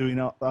Oh, doing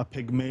a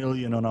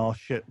Pygmalion on our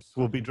ships.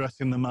 We'll be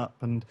dressing them up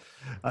and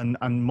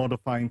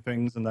modifying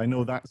things, and I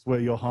know that's where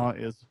your heart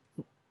is.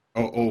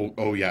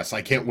 oh, yes.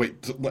 I can't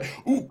wait.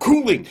 Ooh,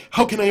 cooling.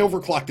 How can I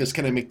overclock this?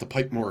 Can I make the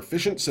pipe more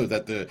efficient so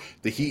that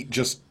the heat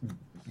just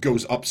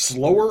goes up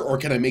slower, or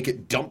can I make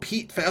it dump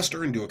heat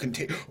faster into a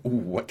container? Ooh,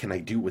 what can I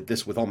do with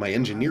this with all my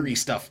engineering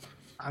stuff?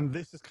 And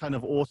this is kind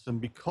of awesome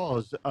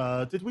because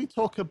did we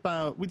talk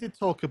about? We did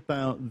talk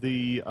about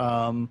the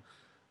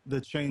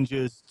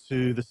changes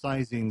to the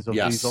sizings of these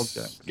Yes,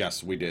 objects.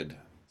 yes, we did.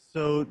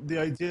 So the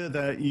idea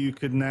that you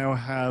could now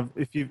have,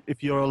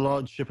 if you're a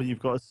large ship and you've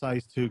got a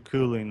size two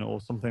cooling or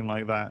something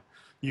like that,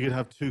 you could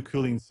have two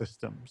cooling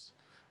systems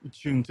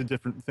tuned to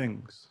different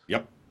things.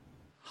 Yep.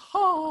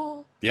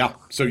 Ha! Yeah.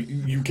 So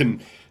you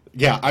can.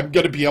 Yeah, I'm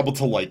gonna be able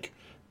to like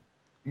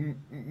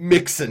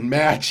mix and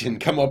match and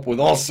come up with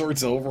all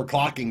sorts of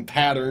overclocking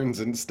patterns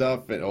and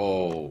stuff. And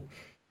oh,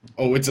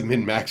 it's a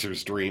min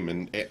maxer's dream.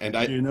 And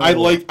You know, I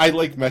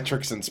like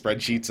metrics and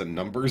spreadsheets and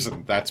numbers,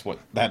 and that's what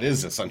that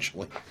is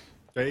essentially.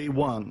 day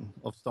one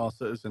of Star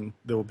Citizen,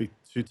 there will be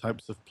two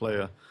types of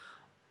player.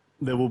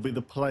 There will be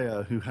the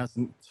player who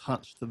hasn't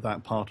touched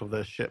that part of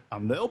their ship,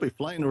 and they'll be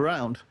flying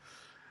around.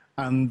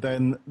 And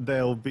then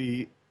there'll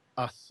be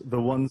us, the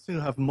ones who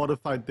have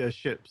modified their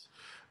ships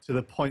to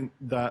the point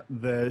that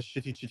they're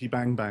shitty chitty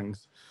bang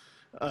bangs,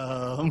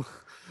 um,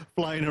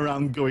 flying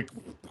around going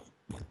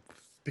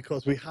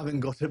because we haven't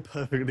got it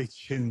perfectly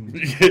tuned.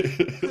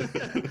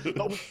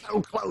 But we're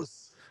so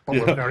close. But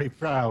we're Yeah. very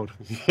proud.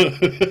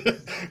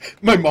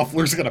 My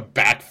muffler's gonna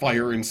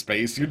backfire in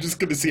space. You're just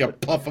gonna see a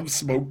puff of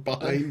smoke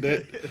behind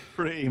it.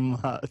 Pretty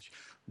much.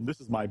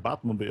 This is my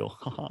Batmobile.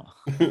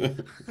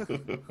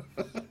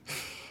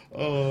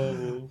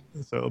 Oh.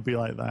 So it'll be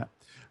like that.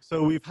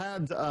 So we've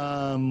had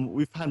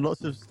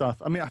lots of stuff.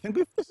 I mean, I think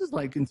this is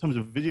like in terms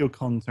of video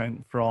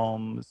content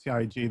from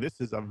CIG. This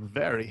is a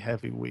very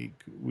heavy week.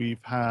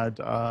 We've had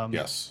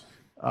Yes.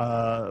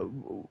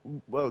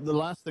 well, the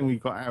last thing we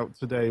got out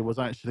today was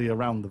actually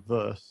around the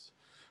verse,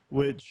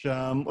 which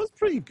was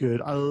pretty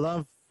good. I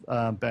love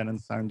Ben and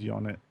Sandy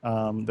on it.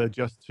 They're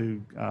just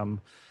to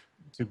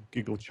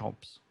giggle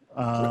chops.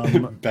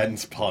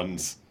 Ben's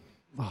puns.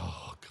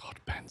 Oh God,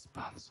 Ben's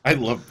buns. I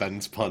love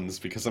Ben's puns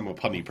because I'm a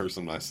punny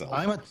person myself.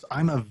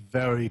 I'm a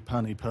very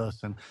punny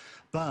person,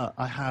 but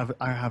I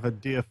have a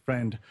dear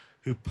friend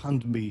who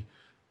punned me.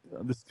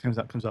 This comes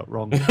out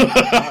wrong.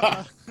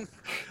 A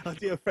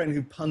dear friend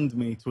who punned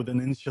me to within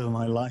an inch of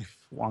my life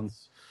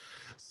once.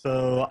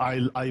 So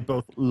I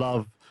both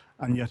love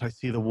and yet I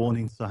see the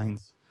warning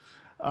signs.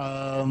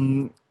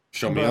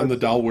 Show me on the But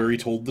doll where he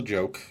told the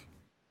joke.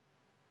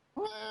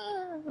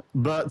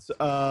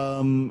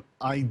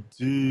 I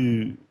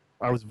do.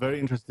 I was very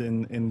interested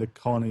in the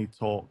Connie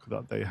talk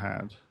that they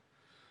had.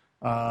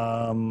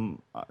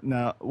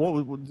 Now,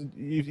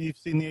 you've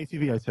seen the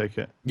ATV? I take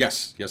it.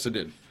 Yes, yes, it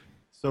did.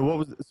 So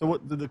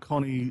what did the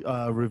Connie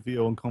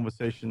reveal and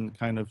conversation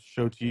kind of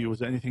show to you?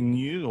 Was it anything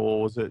new,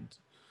 or was it,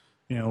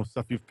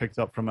 stuff you've picked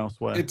up from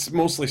elsewhere? It's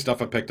mostly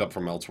stuff I picked up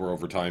from elsewhere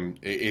over time.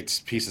 It's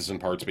pieces and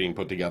parts being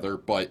put together.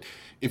 But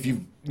if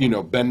you've,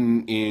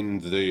 been in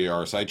the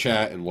RSI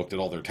chat and looked at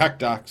all their tech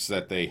docs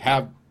that they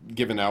have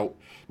given out,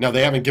 now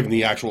they haven't given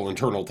the actual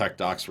internal tech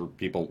docs for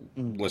people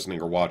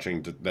listening or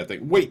watching that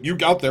think, wait, you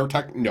got their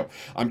tech? No,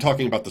 I'm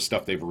talking about the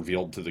stuff they've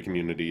revealed to the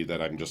community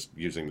that I'm just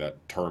using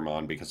that term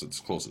on because it's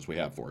the closest we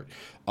have for it.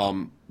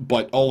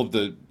 But all of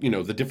the,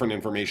 the different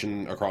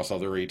information across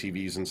other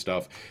ATVs and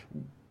stuff,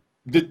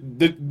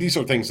 these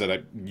are things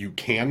that you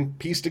can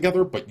piece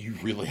together, but you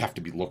really have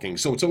to be looking.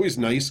 So it's always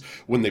nice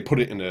when they put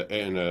it in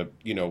a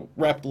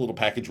wrapped little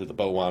package with a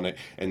bow on it,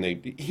 and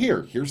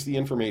here's the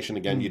information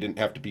again. You didn't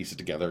have to piece it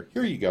together.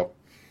 Here you go.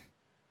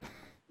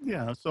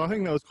 Yeah, so I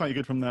think that was quite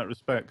good from that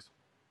respect.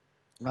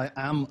 I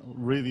am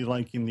really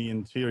liking the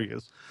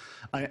interiors.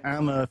 I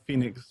am a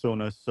Phoenix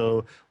owner,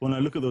 so when I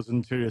look at those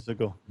interiors, I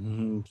go,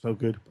 so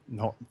good, but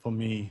not for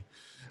me.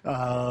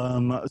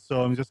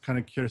 So I'm just kind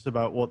of curious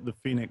about what the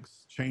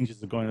Phoenix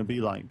changes are going to be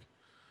like.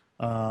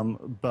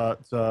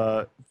 But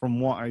from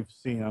what I've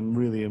seen, I'm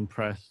really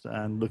impressed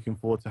and looking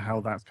forward to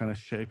how that's going to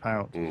shape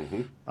out.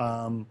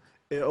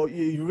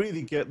 You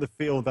really get the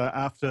feel that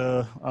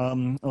after,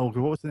 what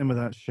was the name of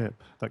that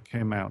ship that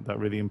came out that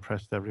really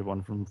impressed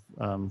everyone from,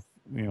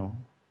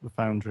 the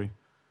Foundry?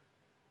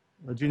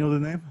 Do you know the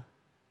name?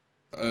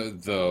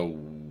 The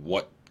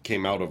what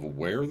came out of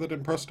where that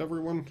impressed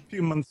everyone? A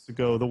few months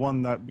ago, the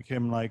one that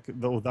became like,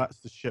 that's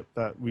the ship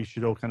that we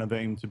should all kind of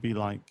aim to be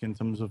like in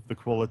terms of the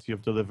quality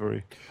of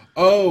delivery.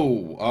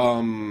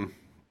 Oh,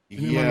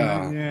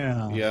 Yeah.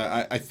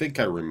 yeah. I think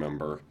I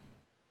remember.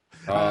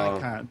 I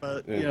can't,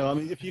 but I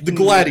mean, if you The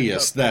can look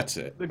Gladius, up that's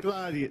it. the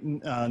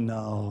Gladiator,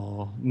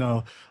 no.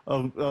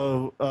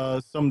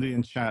 Somebody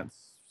in chat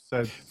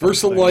said something.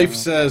 VersaLife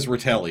says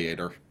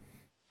Retaliator.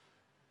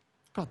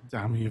 God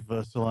damn you,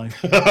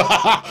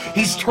 VersaLife.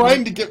 He's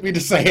trying to get me to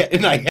say it,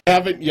 and I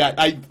haven't yet.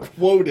 I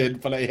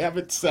quoted, but I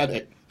haven't said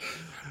it.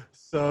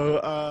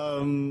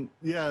 So,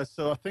 yeah,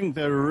 so I think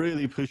they're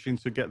really pushing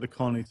to get the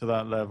colony to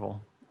that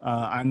level.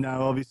 And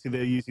now, obviously,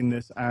 they're using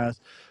this as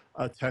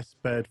a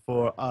test bed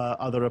for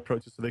other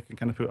approaches so they can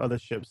kind of put other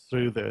ships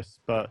through this.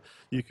 But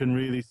you can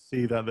really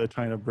see that they're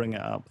trying to bring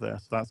it up there.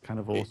 So that's kind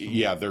of awesome.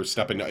 Yeah, they're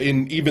stepping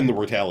in. Even the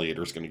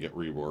Retaliator is going to get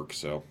reworked,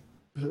 so.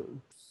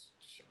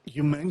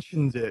 You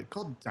mentioned it.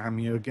 God damn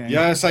you again.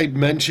 Yes, I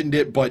mentioned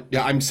it, but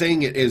yeah, I'm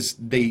saying it is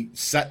they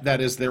set that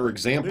as their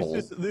example.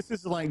 This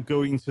is like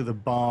going to the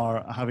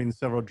bar, having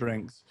several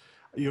drinks.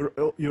 You're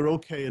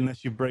okay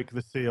unless you break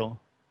the seal.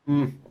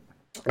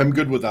 I'm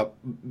good with that.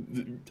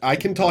 I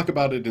can talk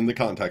about it in the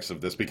context of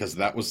this because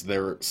that was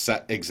their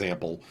set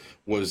example,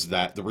 was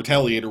that the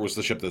Retaliator was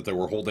the ship that they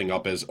were holding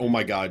up as, oh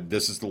my god,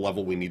 this is the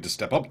level we need to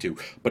step up to.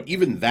 But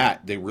even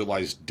that, they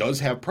realized, does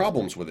have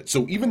problems with it.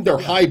 So even their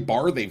high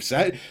bar they've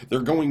set,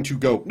 they're going to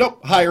go,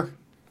 nope, higher.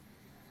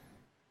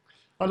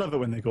 I love it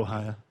when they go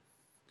higher.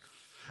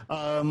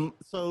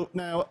 So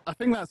now I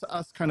think that's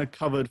us kind of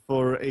covered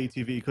for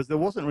ATV because there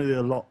wasn't really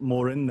a lot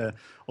more in there.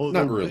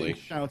 Although, not really. Big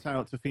shout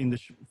out to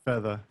Fiendish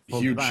Feather for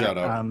huge that shout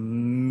out.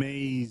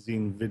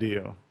 Amazing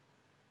video.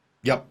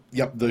 Yep.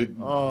 The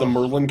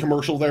Merlin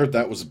commercial there,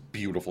 that was a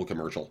beautiful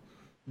commercial.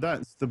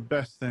 That's the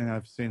best thing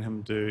I've seen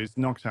him do. He's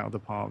knocked out of the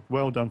park.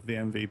 Well done for the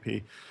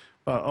MVP.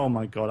 But oh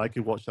my god, I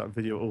could watch that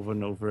video over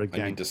and over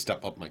again. I need to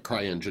step up my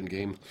CryEngine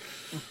game.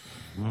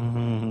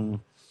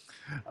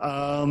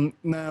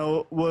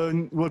 Now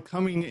we're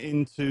coming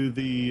into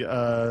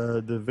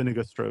the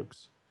vinegar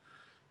strokes.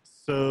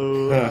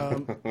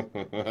 So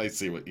I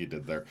see what you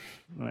did there.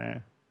 Yeah.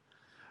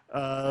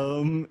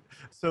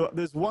 So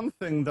there's one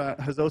thing that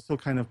has also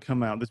kind of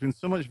come out. There's been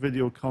so much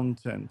video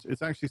content.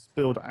 It's actually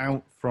spilled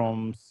out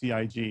from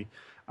CIG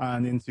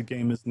and into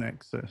Gamers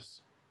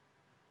Nexus.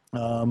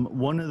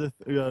 One of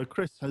the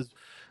Chris has.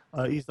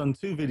 He's done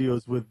 2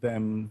 videos with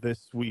them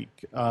this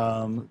week,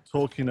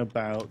 talking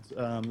about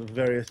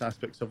various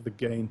aspects of the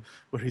game,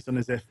 where he's on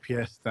his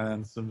FPS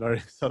stance and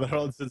various other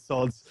odds and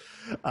sods.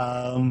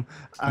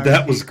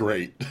 That was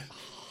great.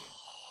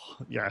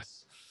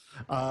 Yes.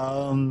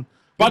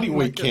 Body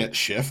weight can't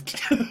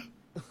shift.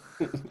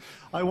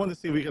 I want to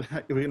see if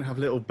we can have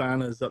little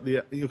banners at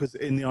the, because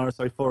in the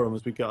RSI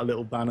forums we got a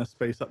little banner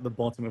space at the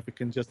bottom. If we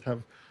can just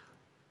have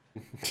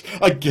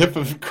a GIF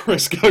of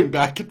Chris going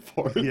back and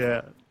forth.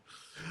 Yeah.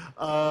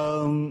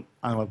 I'm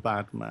a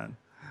bad man.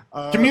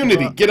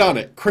 Community, get on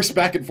it. Chris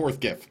back and forth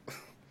GIF.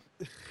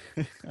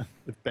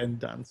 With Ben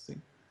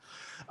dancing.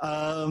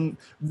 The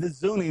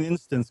zoning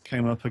instance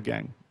came up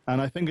again,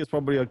 and I think it's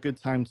probably a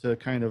good time to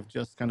kind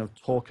of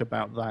talk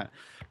about that.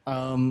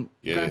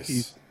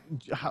 Yes.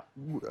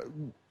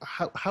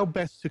 How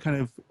best to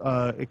kind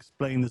of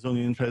explain the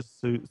zoning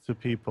interests to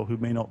people who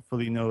may not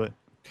fully know it?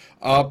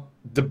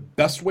 The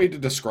best way to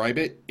describe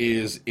it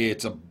is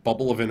it's a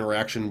bubble of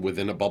interaction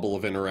within a bubble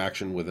of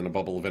interaction within a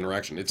bubble of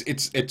interaction.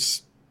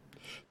 It's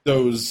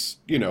those,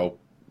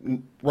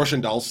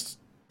 Russian dolls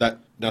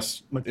that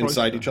nest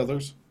inside each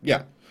other's.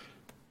 Yeah.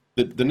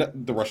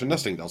 The Russian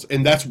nesting dolls.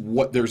 And that's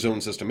what their zone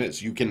system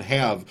is. You can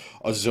have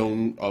a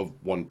zone of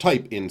one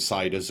type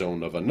inside a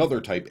zone of another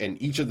type, and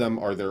each of them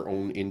are their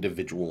own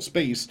individual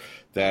space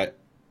that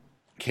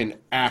can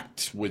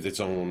act with its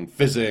own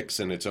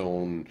physics and its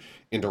own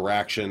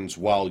interactions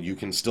while you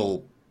can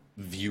still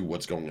view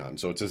what's going on.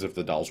 So it's as if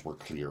the dolls were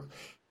clear.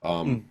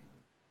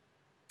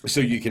 So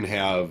you can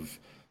have,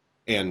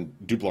 and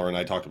Dublar and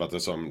I talked about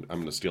this, so I'm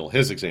going to steal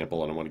his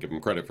example, and I want to give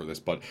him credit for this,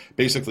 but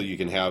basically you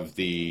can have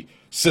the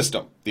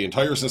system, the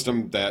entire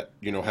system that,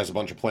 has a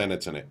bunch of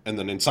planets in it, and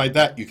then inside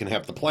that you can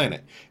have the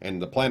planet,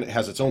 and the planet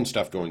has its own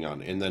stuff going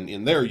on, and then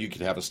in there you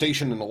can have a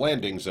station and a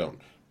landing zone.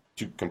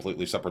 2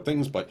 completely separate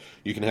things, but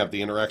you can have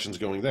the interactions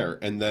going there.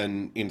 And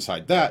then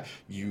inside that,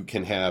 you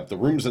can have the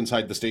rooms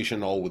inside the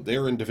station all with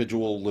their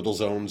individual little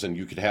zones, and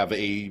you could have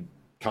a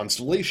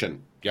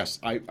constellation. Yes,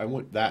 I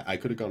want that. I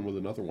could have gone with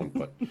another one,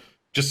 but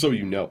just so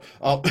you know.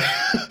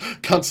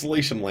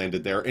 Constellation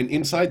landed there, and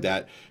inside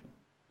that,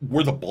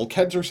 where the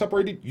bulkheads are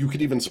separated, you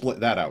could even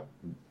split that out.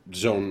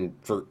 Zone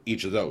for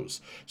each of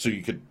those. So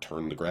you could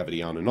turn the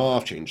gravity on and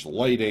off, change the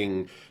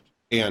lighting,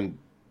 and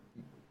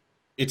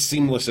it's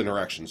seamless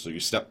interaction, so you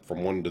step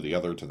from one to the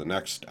other to the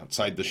next,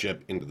 outside the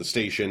ship, into the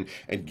station,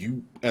 and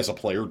you, as a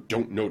player,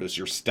 don't notice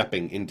you're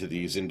stepping into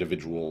these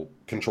individual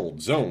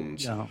controlled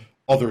zones,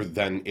 other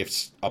than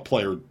if a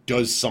player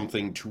does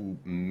something to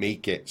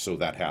make it so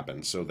that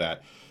happens, so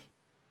that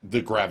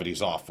the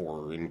gravity's off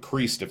or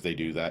increased if they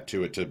do that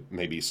to it to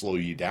maybe slow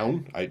you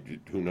down.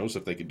 Who knows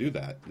if they could do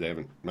that? They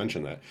haven't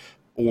mentioned that.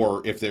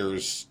 Or if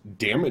there's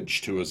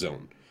damage to a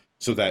zone,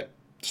 so that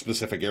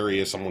specific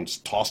area, someone's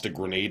tossed a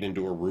grenade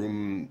into a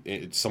room,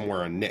 it's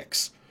somewhere on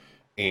Nyx,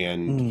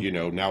 and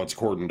now it's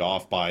cordoned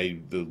off by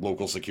the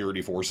local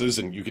security forces,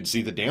 and you can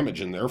see the damage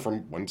in there from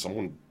when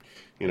someone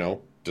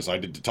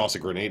decided to toss a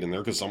grenade in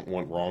there because something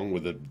went wrong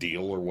with a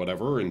deal or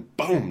whatever, and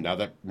boom, now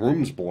that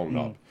room's blown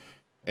up.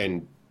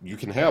 And you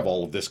can have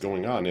all of this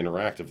going on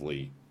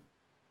interactively,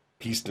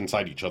 pieced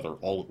inside each other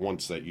all at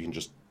once that you can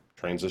just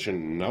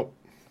transition. Nope.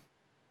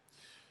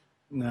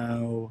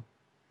 Now,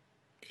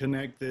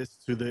 connect this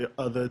to the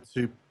other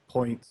 2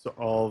 points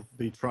of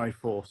the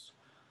Triforce.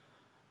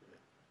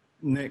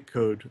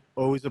 Netcode,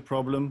 always a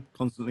problem,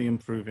 constantly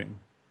improving.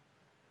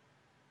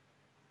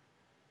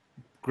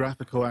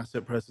 Graphical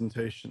asset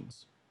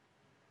presentations.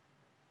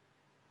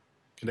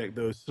 Connect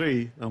those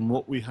 3, and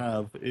what we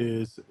have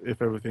is,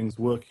 if everything's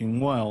working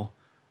well,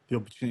 the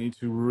opportunity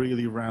to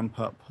really ramp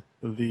up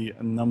the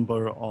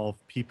number of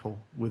people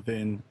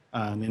within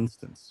an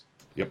instance.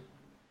 Yep.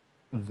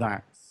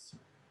 That's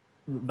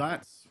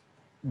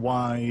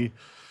why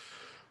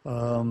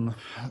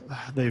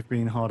they've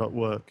been hard at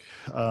work.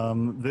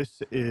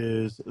 This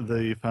is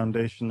the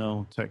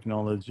foundational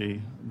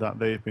technology that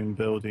they've been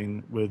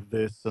building with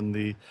this, and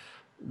the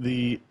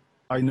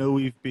I know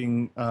we've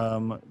been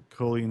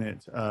calling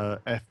it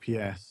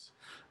FPS,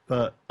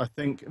 but I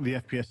think the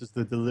FPS is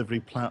the delivery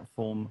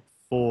platform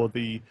for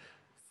the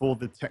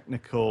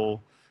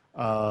technical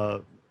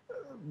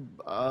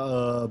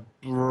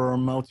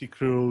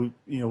multi-crew,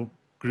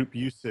 group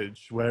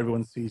usage where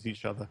everyone sees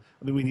each other.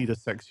 I think we need a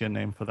sexier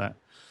name for that.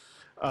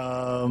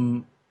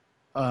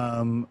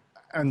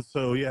 And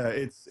so, yeah,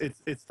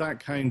 it's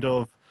that kind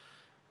of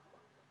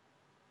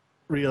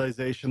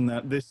realization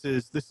that this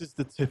is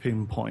the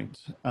tipping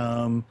point.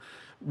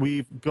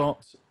 We've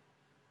got.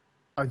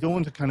 I don't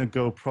want to kind of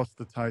go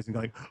proselytizing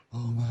like,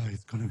 oh my,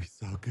 it's going to be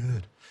so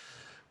good,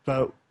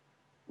 but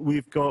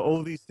we've got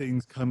all these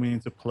things coming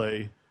into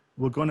play.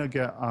 We're going to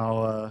get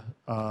our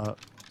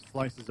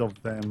slices of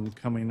them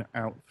coming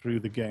out through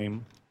the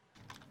game,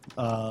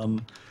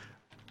 and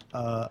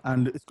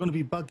it's going to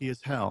be buggy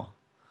as hell.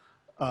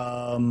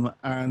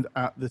 And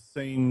at the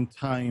same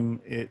time,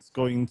 it's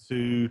going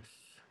to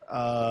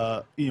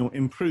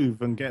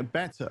improve and get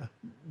better.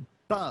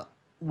 But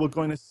we're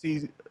going to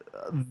see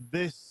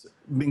this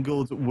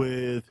mingled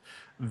with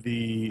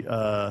the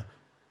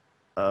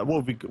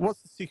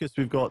what's the secrets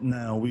we've got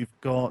now? We've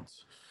got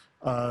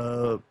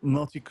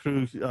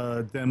multi-crew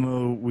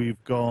demo.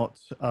 We've got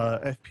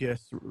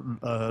FPS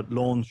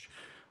launch.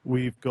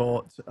 We've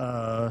got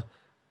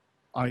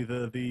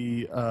either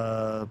the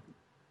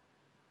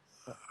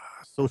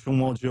social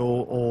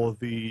module or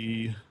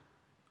the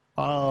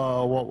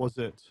what was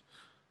it,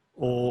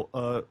 or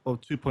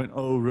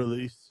 2.0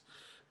 release.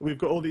 We've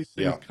got all these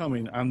things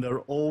coming, and they're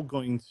all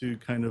going to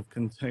kind of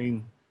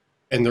contain.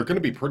 And they're going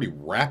to be pretty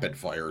rapid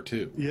fire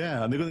too.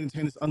 Yeah, and they're going to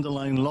contain this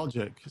underlying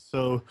logic.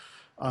 So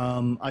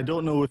I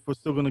don't know if we're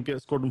still going to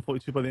get Squadron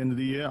 42 by the end of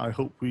the year. I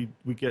hope we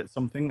get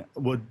something.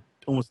 We're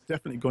almost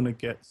definitely going to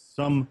get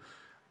some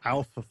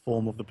alpha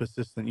form of the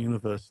persistent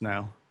universe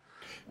now.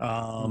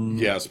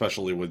 Yeah,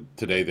 especially with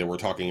today, they were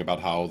talking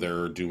about how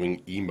they're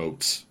doing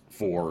emotes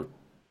for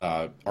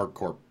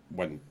ArcCorp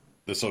when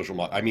the social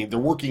mod. I mean, they're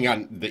working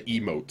on the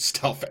emote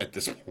stuff at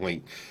this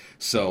point,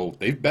 so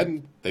they've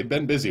been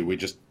busy. We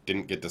just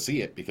didn't get to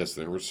see it because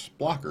there was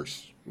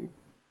blockers.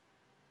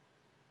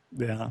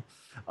 Yeah,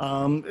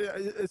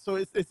 so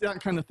it's that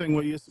kind of thing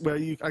where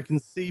I can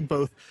see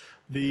both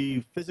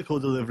the physical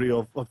delivery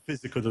of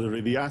physical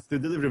delivery, the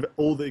delivery of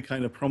all the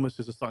kind of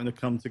promises are starting to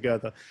come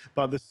together,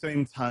 but at the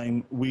same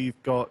time we've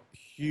got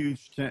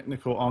huge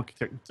technical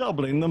architect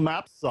doubling the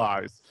map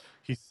size.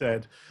 He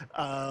said,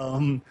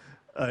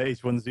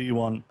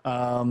 H1Z1,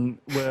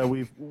 where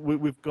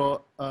we've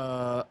got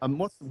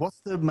what's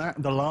the map,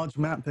 the large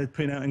map they're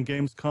putting out in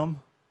Gamescom?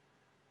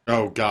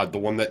 Oh God, the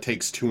one that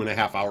takes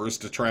 2.5 hours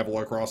to travel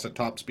across at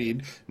top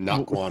speed,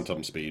 not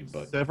quantum speed,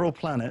 but several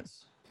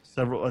planets,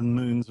 and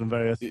moons and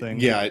various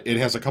things. Yeah, it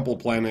has a couple of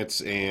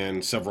planets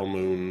and several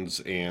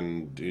moons,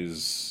 and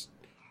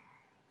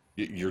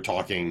you're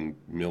talking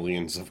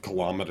millions of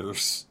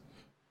kilometers.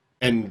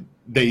 And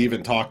they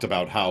even talked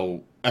about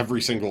how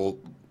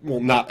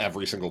not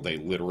every single day,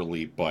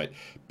 literally, but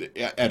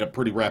at a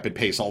pretty rapid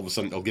pace, all of a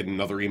sudden they'll get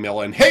another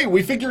email and, hey,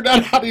 we figured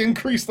out how to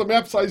increase the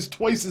map size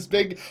twice as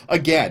big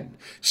again.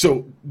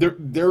 So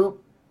the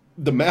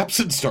maps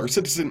in Star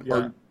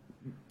Citizen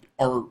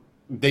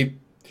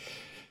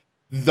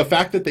the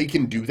fact that they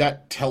can do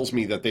that tells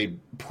me that they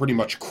pretty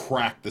much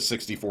cracked the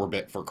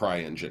 64-bit for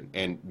CryEngine.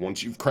 And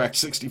once you've cracked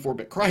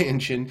 64-bit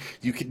CryEngine,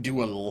 you can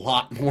do a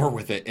lot more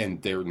with it,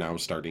 and they're now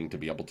starting to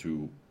be able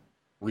to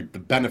reap the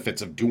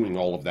benefits of doing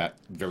all of that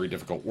very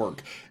difficult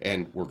work.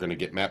 And we're going to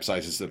get map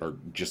sizes that are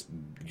just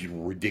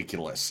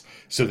ridiculous,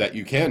 so that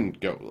you can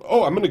go,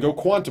 oh, I'm going to go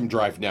quantum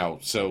drive now,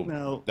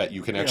 that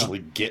you can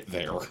actually get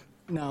there.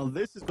 Now,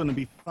 this is going to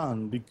be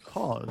fun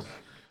because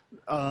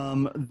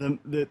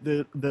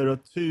there are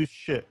 2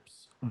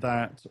 ships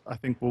that I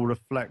think will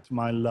reflect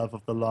my love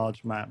of the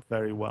large map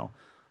very well.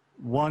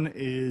 One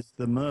is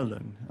the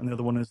Merlin, and the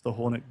other one is the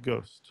Hornet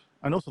Ghost,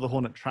 and also the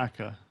Hornet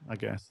Tracker, I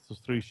guess. So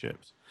 3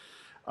 ships.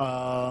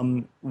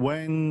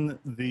 When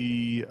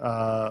we've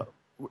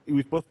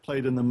both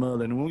played in the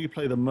Merlin, and when you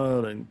play the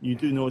Merlin, you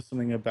do know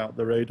something about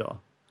the radar.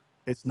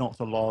 it's not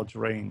a large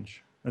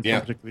range. It's Yeah.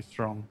 not particularly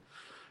strong.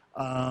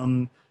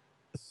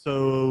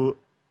 So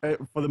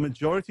for the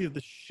majority of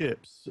the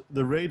ships,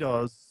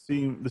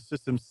 the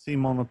systems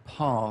seem on a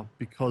par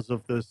because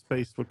of the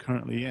space we're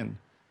currently in.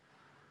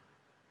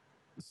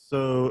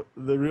 So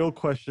the real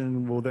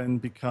question will then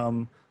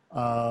become,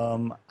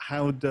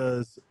 how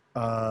does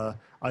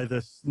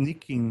either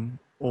sneaking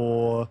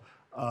or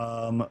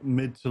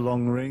mid to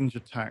long range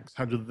attacks,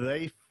 how do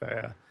they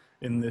fare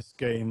in this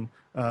game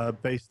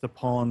based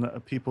upon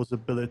people's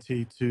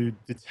ability to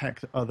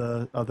detect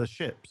other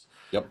ships?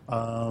 Yep.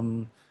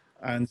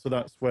 And so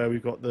that's where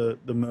we've got the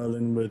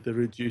Merlin with the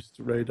reduced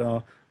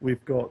radar.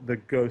 We've got the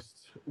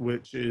Ghost,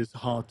 which is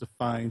hard to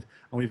find.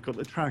 And we've got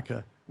the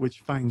Tracker, which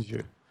finds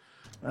you.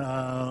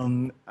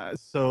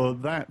 So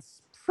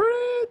that's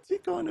pretty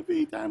going to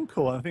be damn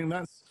cool. I think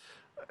that's,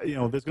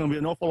 there's going to be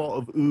an awful lot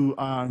of ooh,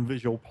 ah, and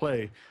visual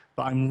play.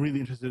 But I'm really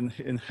interested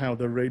in how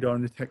the radar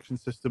and detection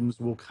systems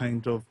will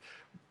kind of,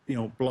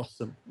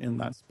 blossom in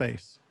that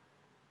space.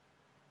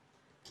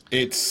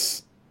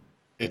 It's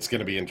going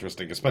to be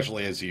interesting,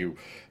 especially as you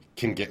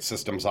can get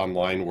systems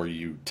online where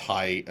you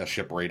tie a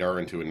ship radar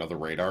into another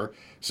radar,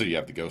 so you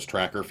have the Ghost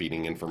Tracker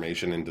feeding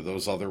information into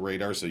those other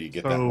radars, so you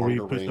get that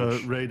longer range. So we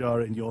put a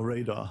radar in your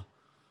radar.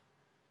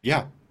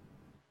 Yeah.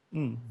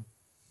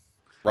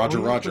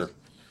 Roger, well, Roger.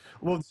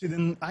 Well, see,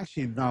 then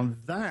actually, now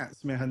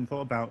that's something I hadn't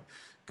thought about.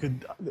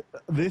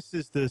 This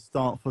is the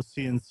start for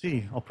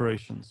CNC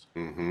operations.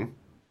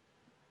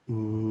 Mm-hmm.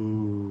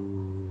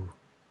 Ooh.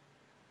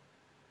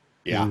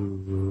 Yeah.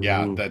 Ooh.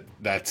 Yeah,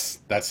 that's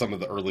some of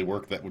the early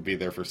work that would be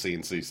there for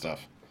CNC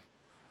stuff.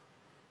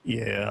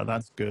 Yeah,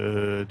 that's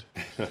good.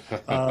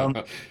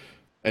 And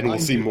we'll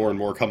see more and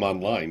more come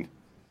online.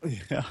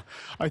 Yeah,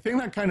 I think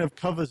that kind of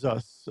covers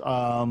us.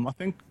 I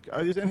think,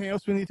 is there anything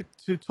else we need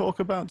to talk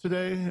about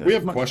today? We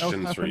have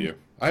questions for you.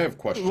 I have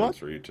questions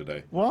for you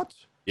today. What?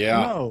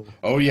 Yeah. No.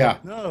 Oh, yeah.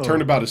 No.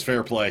 Turnabout is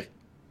fair play.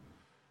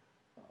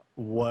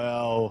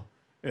 Well,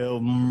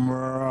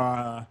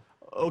 okay,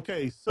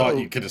 so... Thought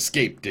you could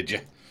escape, did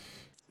you?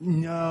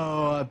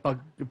 No,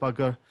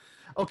 bugger.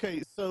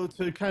 Okay, so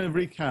to kind of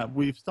recap,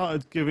 we've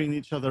started giving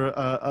each other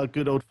a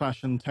good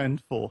old-fashioned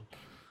 10-4.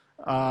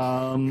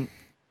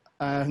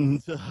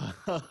 And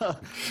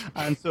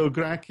so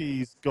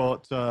Graki's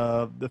got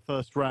the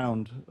first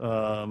round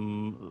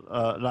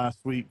last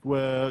week.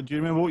 Do you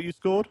remember what you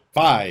scored?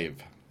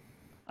 5.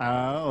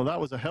 Oh, that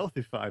was a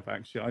healthy 5,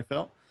 actually, I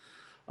felt.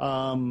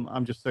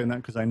 I'm just saying that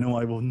because I know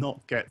I will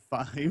not get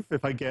 5.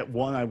 If I get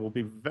 1, I will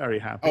be very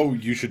happy. Oh,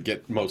 you should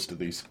get most of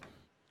these.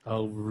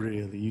 Oh,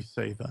 really? You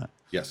say that?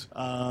 Yes.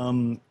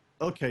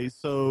 Okay,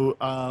 so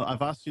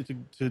I've asked you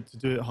to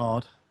do it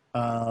hard.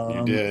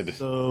 You did.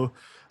 So...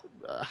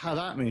 have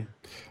at me.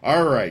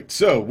 All right,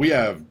 so we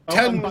have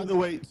 10... and by the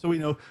way, so we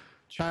know,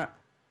 chat...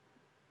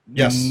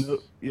 Yes.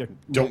 Yeah,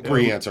 Don't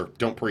pre-answer.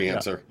 Don't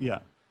pre-answer. Yeah.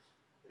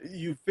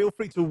 You feel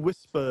free to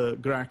whisper,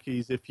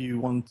 Grakis, if you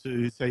want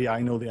to say, yeah,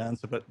 I know the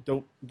answer, but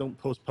don't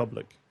post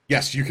public.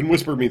 Yes, you can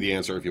whisper me the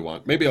answer if you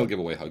want. Maybe I'll give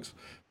away hugs.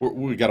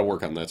 We got to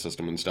work on that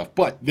system and stuff.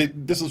 But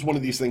this is one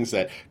of these things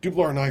that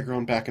Dublar and I are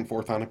going back and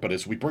forth on it, but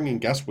as we bring in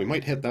guests, we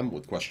might hit them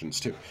with questions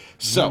too.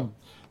 So...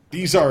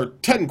 these are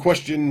 10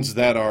 questions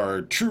that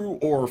are true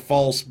or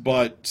false,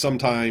 but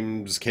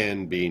sometimes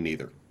can be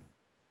neither.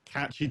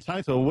 Catchy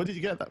title. Where did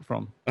you get that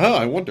from? Oh,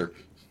 I wonder.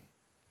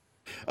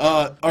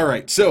 All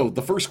right, so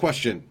the first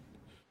question.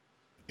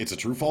 It's a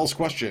true-false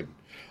question.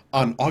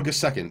 On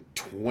August 2nd,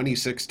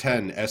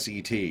 2610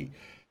 SET,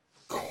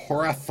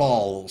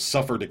 Korathal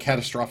suffered a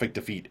catastrophic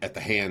defeat at the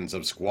hands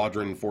of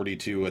Squadron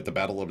 42 at the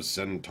Battle of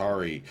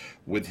Centauri,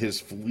 with his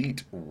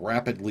fleet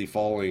rapidly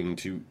falling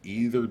to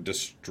either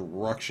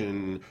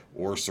destruction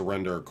or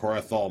surrender.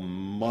 Korathal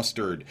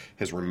mustered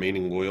his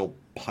remaining loyal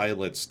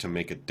pilots to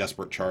make a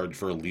desperate charge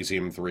for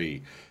Elysium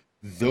 3.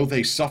 Though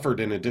they suffered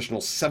an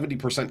additional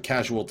 70%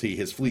 casualty,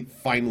 his fleet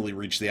finally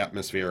reached the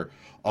atmosphere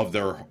of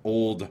their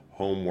old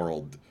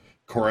homeworld.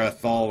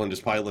 Korathal and his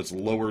pilots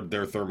lowered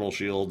their thermal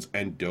shields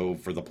and dove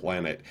for the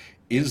planet.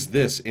 Is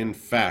this, in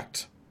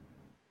fact,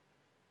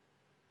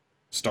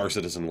 Star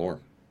Citizen lore?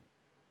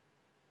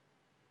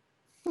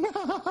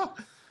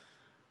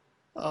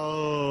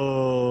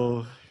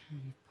 Oh,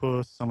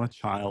 poor summer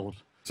child.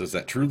 So is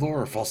that true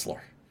lore or false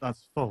lore?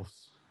 That's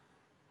false.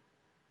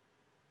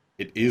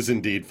 It is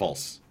indeed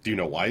false. Do you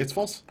know why it's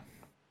false?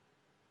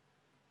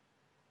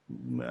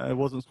 It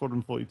wasn't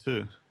Squadron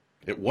 42.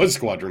 It was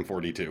Squadron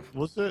 42.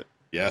 Was it?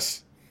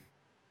 Yes.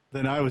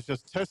 Then I was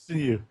just testing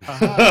you.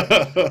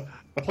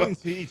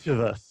 Point to each of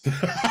us.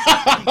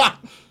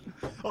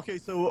 Okay,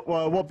 so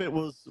what bit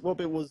was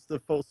the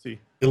falsy?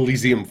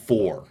 Elysium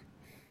 4.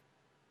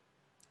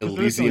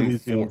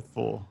 Elysium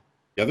 4.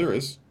 Yeah, there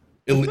is.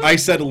 I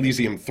said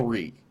Elysium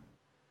 3.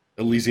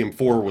 Elysium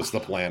 4 was the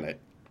planet.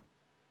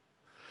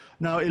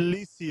 Now,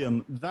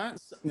 Elysium,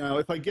 now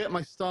if I get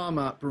my star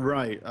map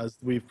right, as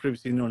we've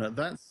previously known it,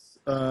 that's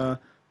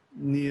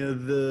near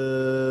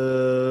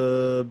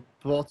the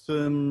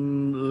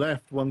bottom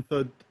left,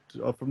 1/3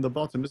 from the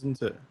bottom,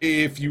 isn't it?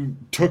 If you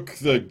took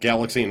the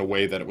galaxy in a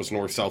way that it was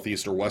north, south,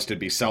 east, or west, it'd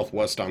be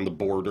southwest on the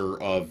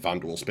border of Von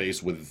Duel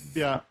space with...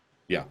 Yeah.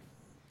 Yeah.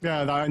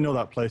 Yeah, I know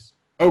that place.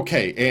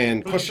 Okay,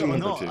 and Believe it question or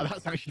number not, 2.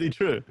 that's actually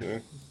true. Yeah.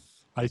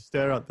 I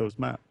stare at those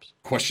maps.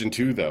 Question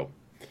 2, though.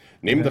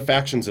 Name the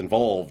factions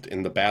involved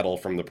in the battle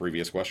from the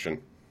previous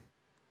question.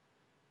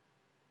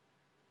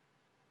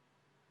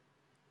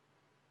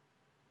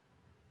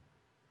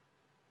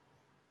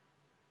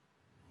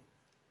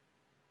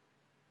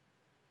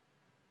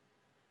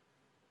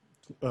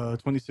 Uh,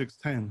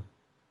 2610.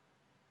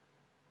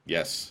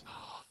 Yes.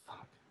 Oh,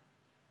 fuck.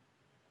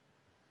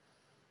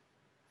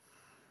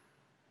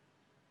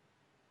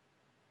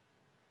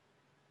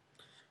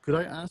 Could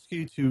I ask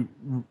you to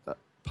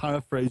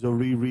paraphrase or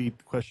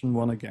reread question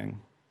 1 again?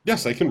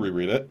 Yes, I can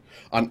reread it.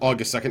 On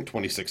August 2nd,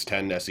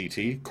 2610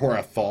 SET,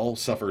 Korath Thal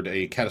suffered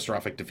a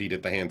catastrophic defeat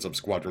at the hands of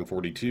Squadron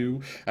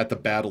 42 at the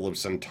Battle of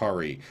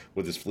Centauri.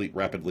 With his fleet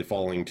rapidly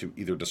falling to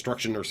either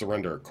destruction or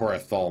surrender,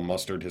 Korath Thal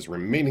mustered his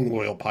remaining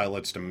loyal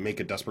pilots to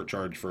make a desperate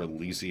charge for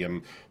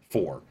Elysium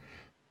 4.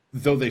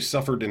 Though they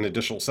suffered an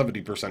additional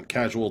 70%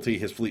 casualty,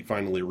 his fleet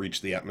finally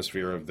reached the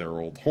atmosphere of their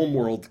old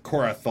homeworld.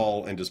 Korath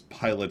Thal and his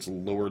pilots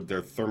lowered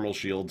their thermal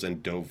shields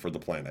and dove for the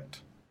planet.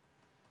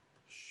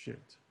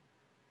 Shit.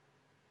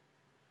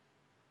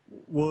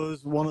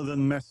 Was one of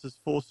them Messer's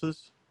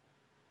forces?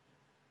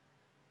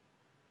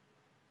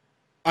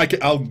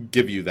 I'll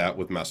give you that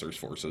with Messer's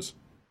forces.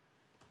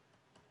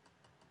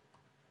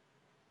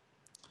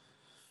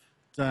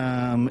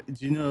 Damn.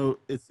 Do you know,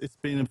 it's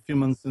been a few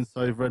months since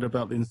I've read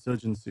about the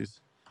insurgencies.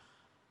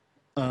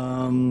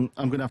 I'm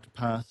going to have to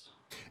pass.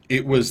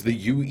 It was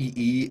the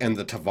UEE and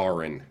the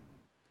Tavarin.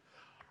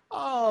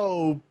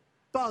 Oh,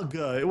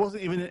 bugger. It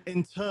wasn't even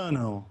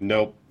internal.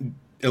 Nope.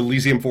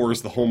 Elysium 4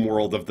 is the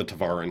homeworld of the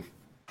Tavarin.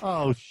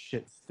 Oh,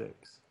 shit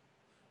sticks.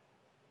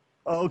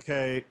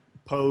 Okay,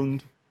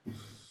 pwned.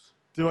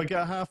 Do I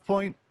get a half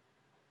point?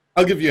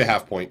 I'll give you a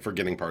half point for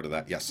getting part of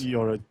that, yes.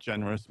 You're a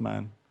generous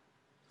man.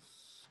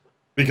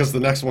 Because the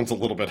next one's a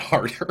little bit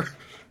harder.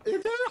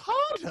 Is it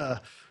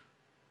harder?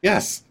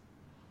 Yes.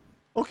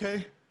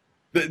 Okay.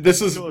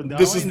 This is... Good. Now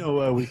this I is know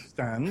where we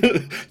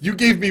stand. You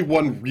gave me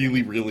one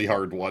really, really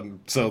hard one,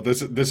 so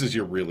this is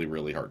your really,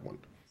 really hard one.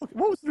 Okay,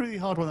 what was the really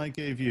hard one I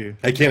gave you?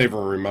 I can't even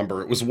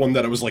remember. It was one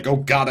that I was like, oh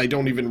god, I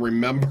don't even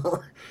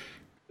remember.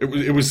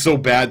 It was so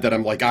bad that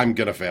I'm like, I'm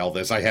gonna fail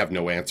this. I have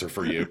no answer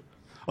for you.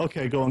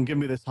 Okay, go on, give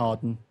me this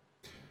hard one.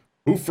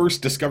 Who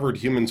first discovered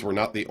humans were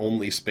not the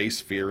only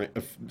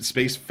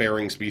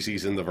spacefaring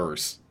species in the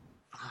verse?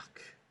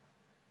 Fuck.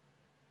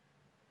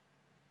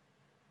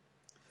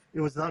 It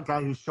was that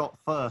guy who shot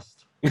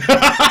first.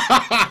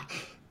 I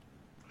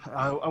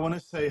want to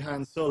say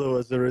Han Solo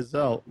as a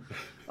result.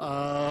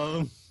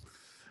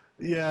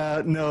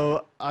 Yeah,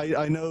 no,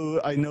 I know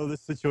the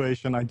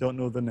situation. I don't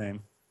know the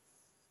name.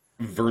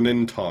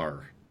 Vernon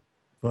Tarr.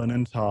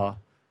 Vernon Tarr.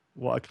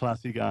 What a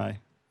classy guy.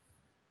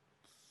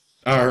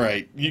 All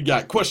right, you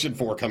got question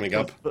 4 coming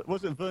up. But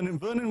was it Vernon?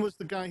 Vernon was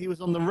the guy. He was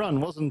on the run,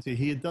 wasn't he?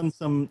 He had done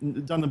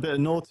a bit of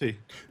naughty.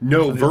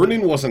 No,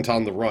 Vernon wasn't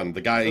on the run.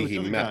 The guy It was he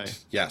the other met. guy.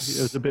 Yes.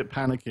 It was a bit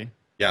panicky.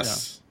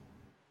 Yes.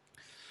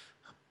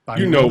 Bang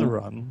You on know, the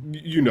run.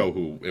 you know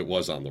who it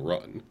was on the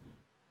run.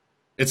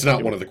 It's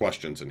not one of the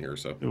questions in here,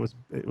 so. It was.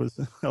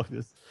 Oh,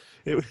 it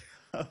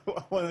I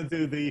want to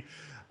do the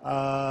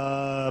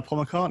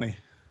Paul McCartney.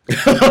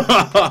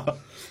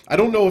 I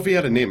don't know if he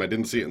had a name. I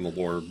didn't see it in the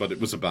lore, but it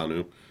was a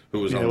Banu who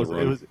was on the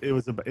run. It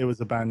was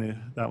a Banu.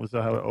 That was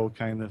how it all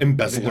kind of.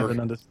 Embezzler.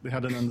 They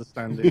had an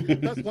understanding.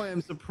 That's why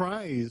I'm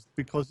surprised,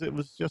 because it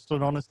was just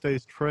an honest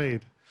day's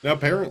trade.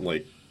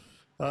 Apparently.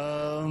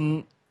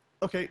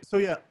 Okay, so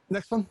yeah,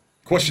 next one.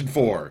 Question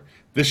 4.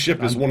 This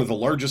ship is one of the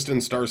largest in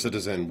Star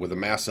Citizen with a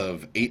mass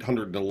of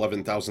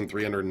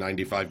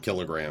 811,395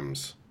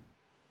 kilograms.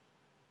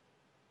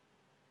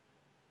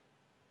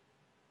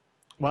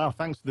 Wow,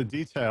 thanks for the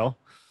detail.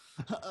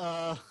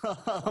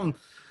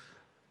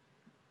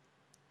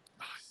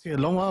 See, a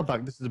long while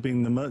back, this has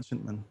been the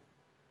Merchantman.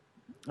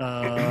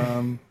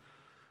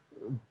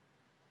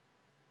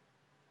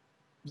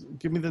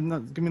 Give me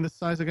the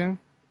size again.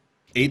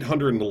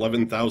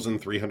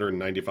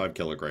 811,395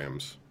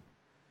 kilograms.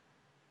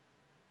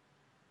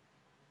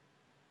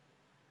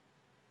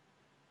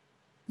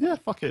 Yeah,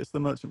 fuck it, it's the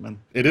Merchantman.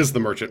 It is the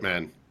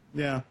Merchantman.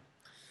 Yeah.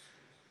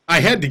 I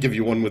had to give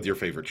you one with your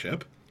favorite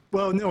ship.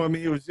 Well, no, I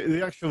mean, it was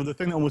the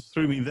thing that almost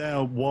threw me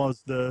there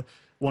was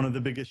one of the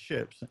biggest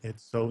ships.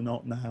 It's so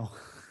not now.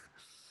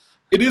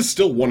 It is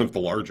still one of the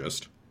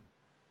largest.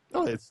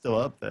 Oh, it's still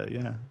up there,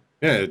 yeah.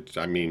 Yeah,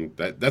 I mean,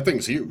 that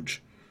thing's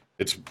huge.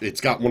 It's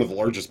got one of the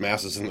largest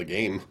masses in the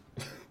game.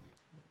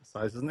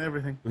 Size isn't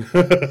everything.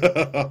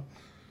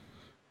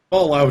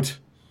 All out.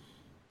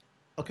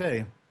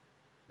 Okay.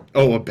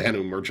 Oh, a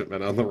Banu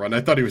Merchantman on the run. I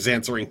thought he was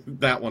answering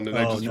that one, and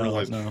I just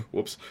realized. No.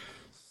 Whoops.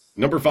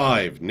 Number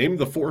 5. Name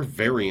the 4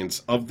 variants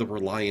of the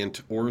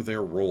Reliant or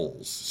their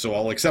roles. So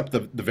I'll accept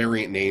the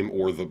variant name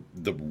or the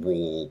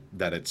role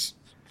that it's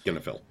going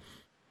to fill.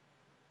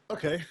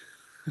 Okay.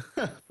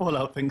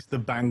 Fallout thinks the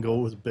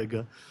bangle was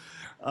bigger.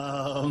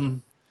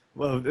 Um,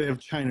 well, they have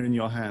China in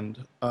your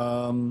hand.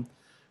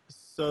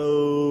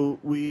 So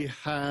we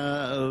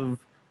have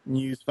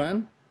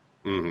Newsfan.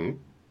 Mm-hmm.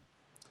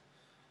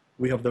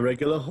 We have the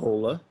regular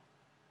Hola.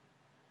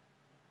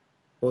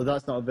 Well,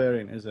 that's not a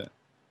variant, is it?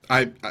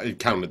 I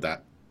counted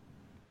that.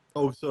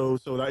 Oh, so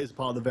that is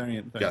part of the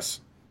variant thing.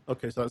 Yes.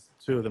 Okay, so that's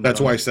two of them. That's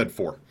done. why I said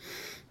 4.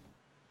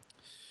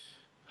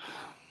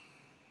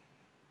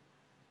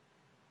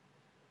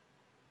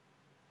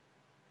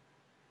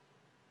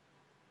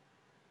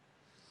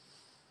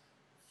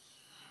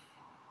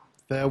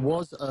 There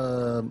was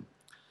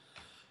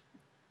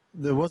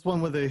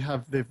one where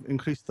they've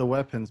increased the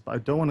weapons, but I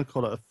don't want to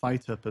call it a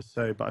fighter per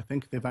se. But I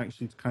think they've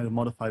actually kind of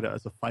modified it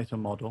as a fighter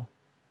model.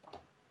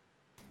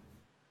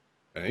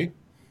 Okay.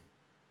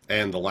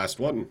 And the last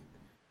one.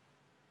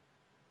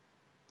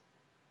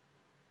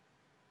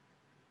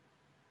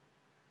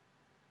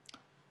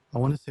 I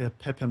want to say a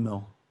pepper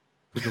mill.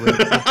 The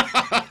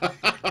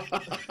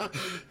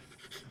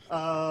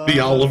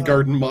Olive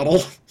Garden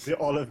model. The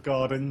Olive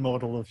Garden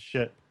model of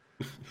shit.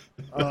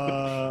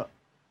 Well,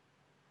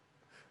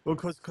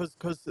 because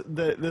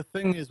the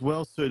thing is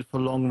well suited for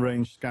long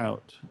range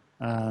scout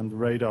and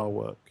radar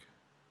work,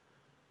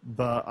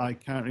 but I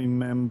can't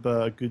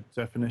remember a good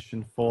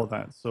definition for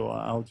that. So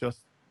I'll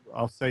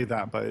say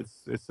that, but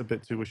it's a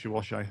bit too wishy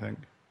washy. I think.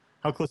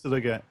 How close did I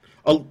get?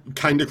 Oh,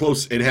 kind of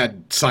close. It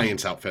had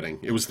science outfitting.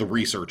 It was the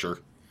researcher.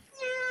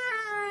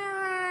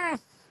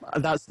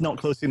 That's not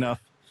close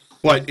enough.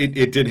 But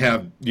it did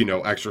have,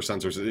 extra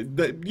sensors.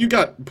 You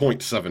got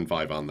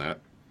 0.75 on that.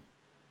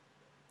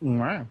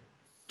 Wow.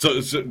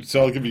 So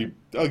I'll give you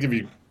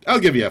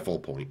a full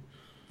point.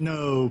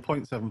 No,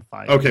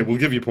 0.75. Okay, we'll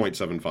give you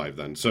 0.75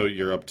 then. So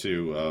you're up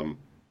to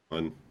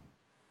one,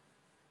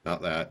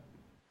 not that.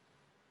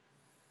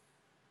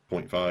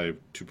 0.5,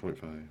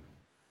 2.5,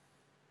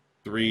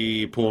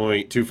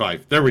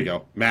 3.25. There we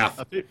go. Math.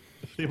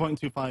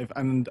 3.25,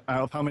 and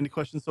out of how many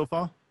questions so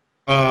far?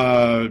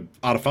 Out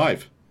of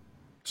 5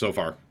 so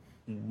far.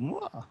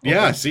 Wow.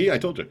 Yeah, see, I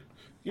told you.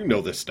 You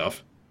know this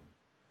stuff.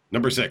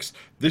 Number 6.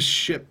 This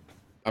ship.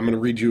 I'm going to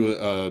read you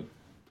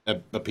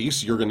a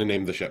piece. You're going to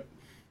name the ship.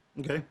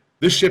 Okay.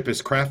 This ship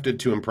is crafted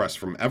to impress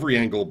from every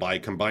angle by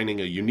combining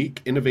a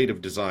unique,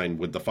 innovative design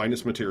with the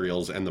finest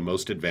materials and the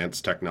most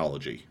advanced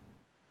technology.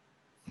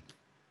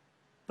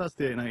 That's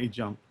the 890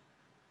 jump.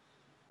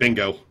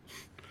 Bingo.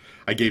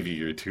 I gave you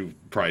your 2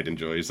 pride and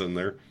joys in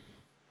there.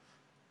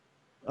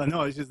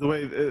 No, it's just the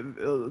way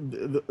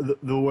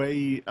the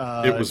way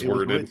it was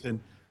worded.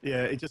 Written.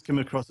 Yeah, it just came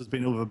across as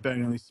being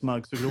overbearingly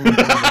smug. So we don't want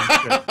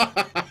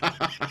to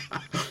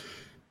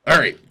All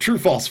right, true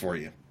false for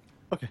you.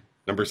 Okay.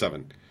 Number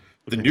 7.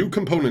 The new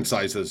component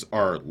sizes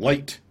are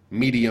light,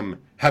 medium,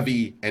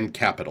 heavy, and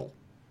capital.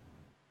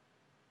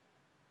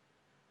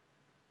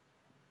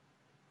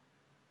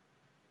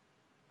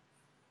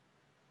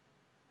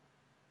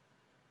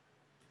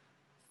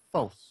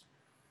 False.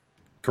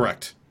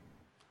 Correct.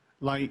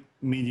 Light,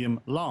 medium,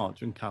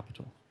 large, and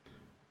capital.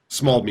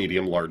 Small,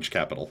 medium, large,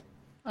 capital.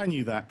 I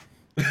knew that.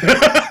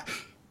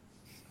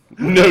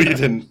 No, you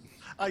didn't.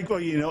 I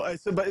got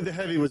but the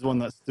heavy was one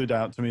that stood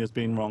out to me as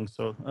being wrong.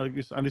 So at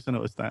least I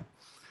noticed that.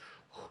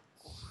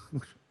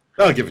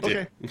 I'll give it to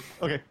you.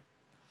 Okay.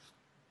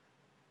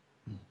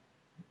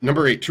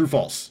 Number 8, true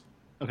false.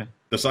 Okay.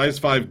 The size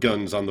 5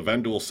 guns on the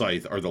Vanduul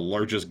Scythe are the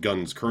largest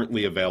guns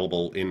currently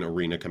available in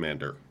Arena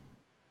Commander.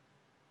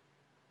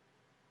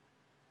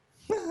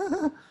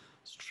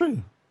 It's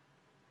true.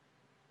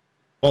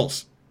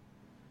 False.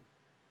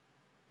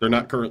 They're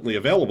not currently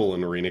available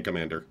in Arena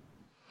Commander.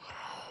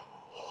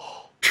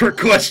 Trick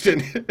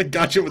question.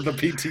 Got you with the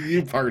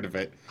PTU part of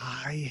it.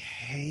 I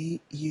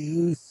hate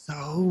you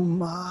so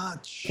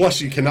much.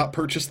 Plus, you cannot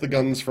purchase the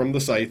guns from the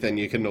scythe, and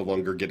you can no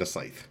longer get a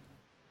scythe.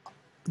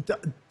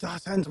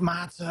 Doesn't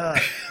matter.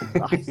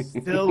 I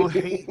still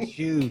hate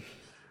you.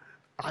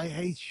 I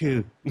hate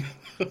you.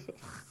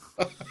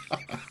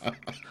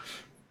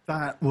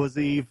 That was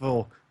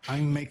evil.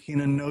 I'm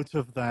making a note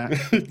of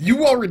that.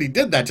 You already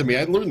did that to me.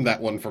 I learned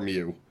that one from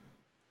you.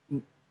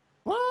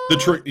 What? The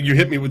trick. You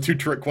hit me with 2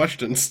 trick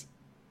questions.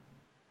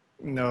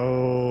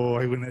 No,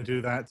 I wouldn't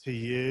do that to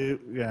you.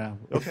 Yeah.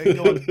 Okay,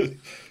 go on.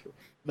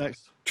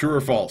 Next. True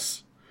or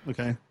false?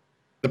 Okay.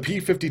 The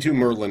P-52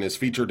 Merlin is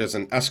featured as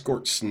an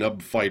escort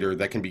snub fighter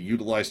that can be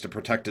utilized to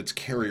protect its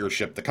carrier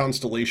ship, the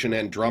constellation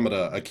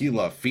Andromeda,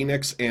 Aquila,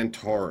 Phoenix, and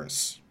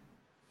Taurus.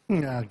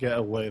 Yeah, get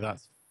away.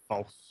 That's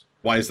false.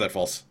 Why is that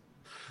false?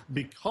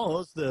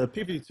 Because the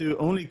P-52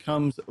 only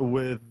comes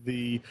with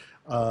the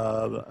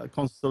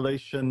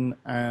constellation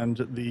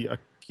and the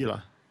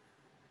Aquila.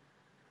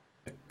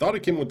 I thought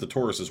it came with the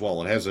Taurus as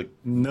well. It has a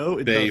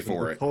bay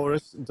for it. The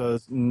Taurus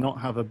does not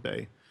have a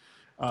bay.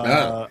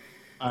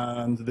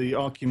 And the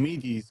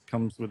Archimedes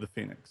comes with the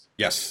Phoenix.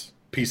 Yes,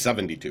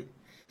 P-72.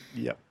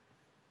 Yep.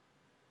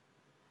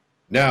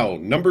 Now,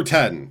 number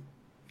 10.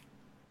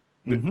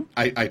 Mm-hmm.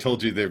 I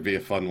told you there'd be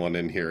a fun one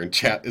in here, and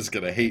chat is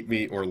going to hate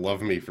me or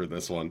love me for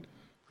this one.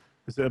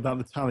 Is it about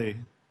the tally?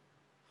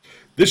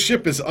 This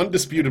ship is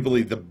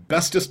undisputably the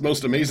bestest,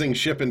 most amazing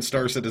ship in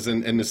Star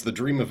Citizen, and it's the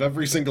dream of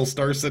every single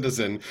Star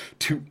Citizen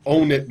to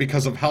own it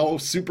because of how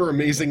super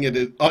amazing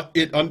it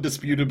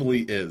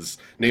undisputably is.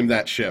 Name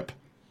that ship.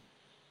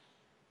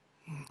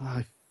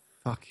 I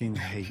fucking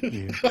hate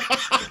you.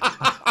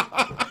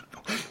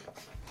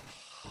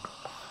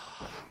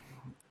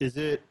 Is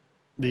it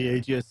the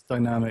Aegis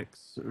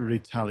Dynamics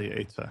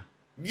Retaliator?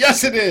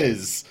 Yes, it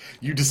is!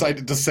 You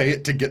decided to say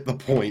it to get the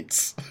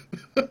points.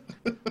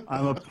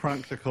 I'm a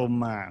practical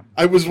man.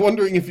 I was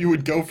wondering if you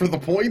would go for the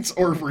points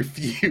or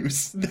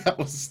refuse. That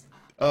was...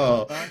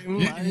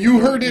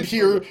 you heard it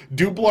here.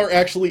 Dublar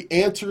actually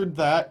answered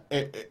that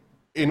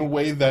in a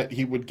way that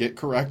he would get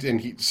correct,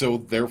 and so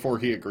therefore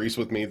he agrees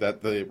with me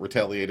that the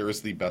Retaliator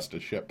is the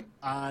bestest ship.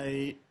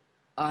 I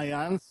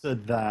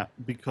answered that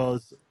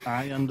because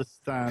I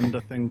understand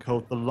a thing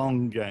called the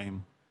long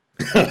game.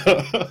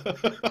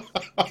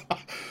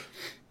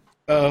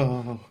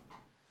 Oh.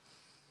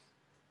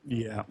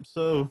 Yeah,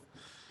 so...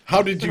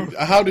 How did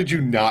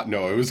you not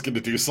know I was going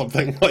to do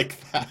something like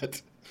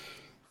that?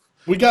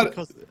 We got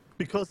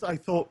because I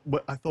thought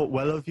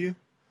well of you.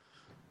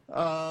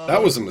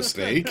 That was a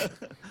mistake.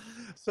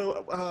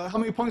 So, how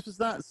many points was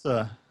that,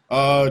 sir?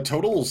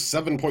 Total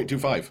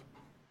 7.25.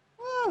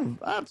 Oh,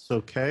 that's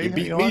okay. You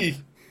beat me.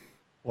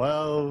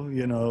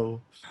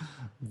 Well,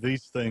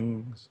 these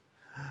things.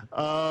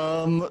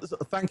 So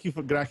thank you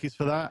for Grakis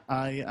for that.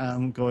 I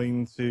am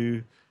going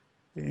to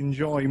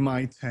enjoy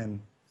my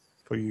 10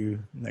 for you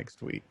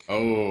next week.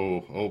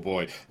 Oh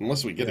boy!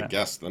 Unless we get a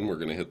guest, then we're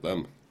gonna hit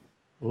them.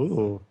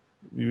 Oh,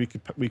 we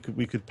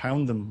could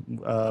pound them,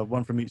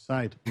 one from each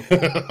side.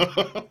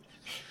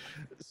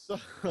 So,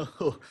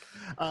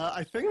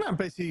 I think that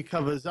basically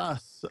covers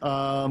us.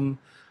 I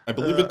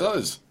believe it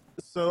does.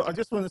 So I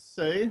just want to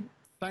say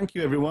thank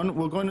you, everyone.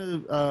 We're going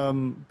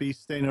to be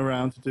staying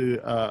around to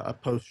do a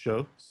post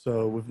show,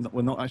 so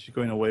we're not actually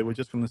going away. We're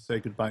just going to say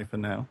goodbye for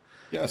now.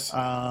 Yes.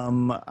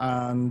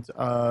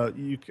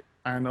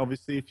 And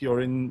obviously, if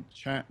you're in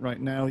chat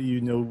right now, you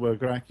know where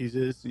Grakis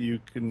is. You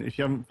can, if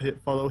you haven't hit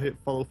follow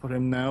for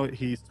him now.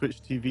 He's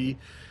Twitch TV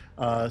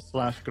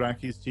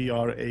 /Grakis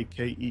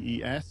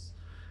GRAKEES.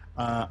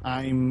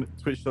 I'm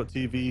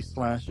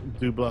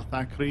twitch.tv/Dublar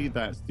Thackeray.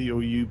 That's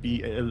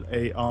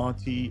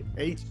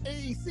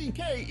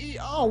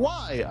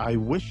DOUBLARTHACKERY. I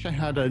wish I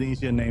had an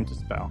easier name to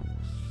spell.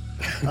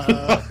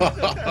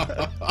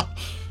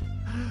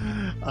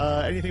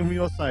 Anything from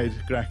your side,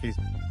 Grakis?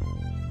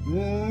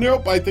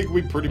 Nope, I think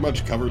we pretty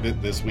much covered it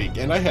this week,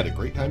 and I had a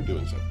great time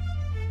doing so.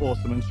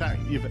 Awesome, and chat,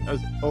 has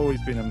always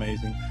been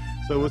amazing.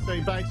 So we'll say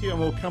bye to you, and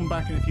we'll come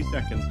back in a few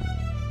seconds.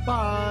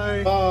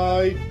 Bye!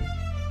 Bye!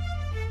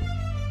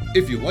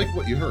 If you like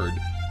what you heard,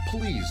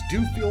 please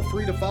do feel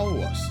free to follow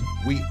us.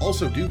 We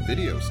also do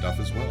video stuff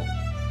as well.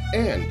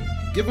 And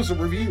give us a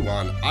review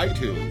on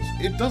iTunes.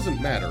 It doesn't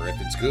matter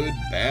if it's good,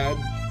 bad,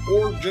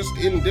 or just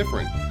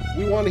indifferent.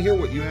 We want to hear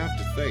what you have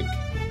to think.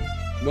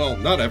 Well,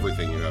 not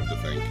everything you have to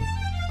think.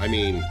 I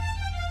mean,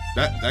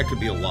 that could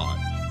be a lot.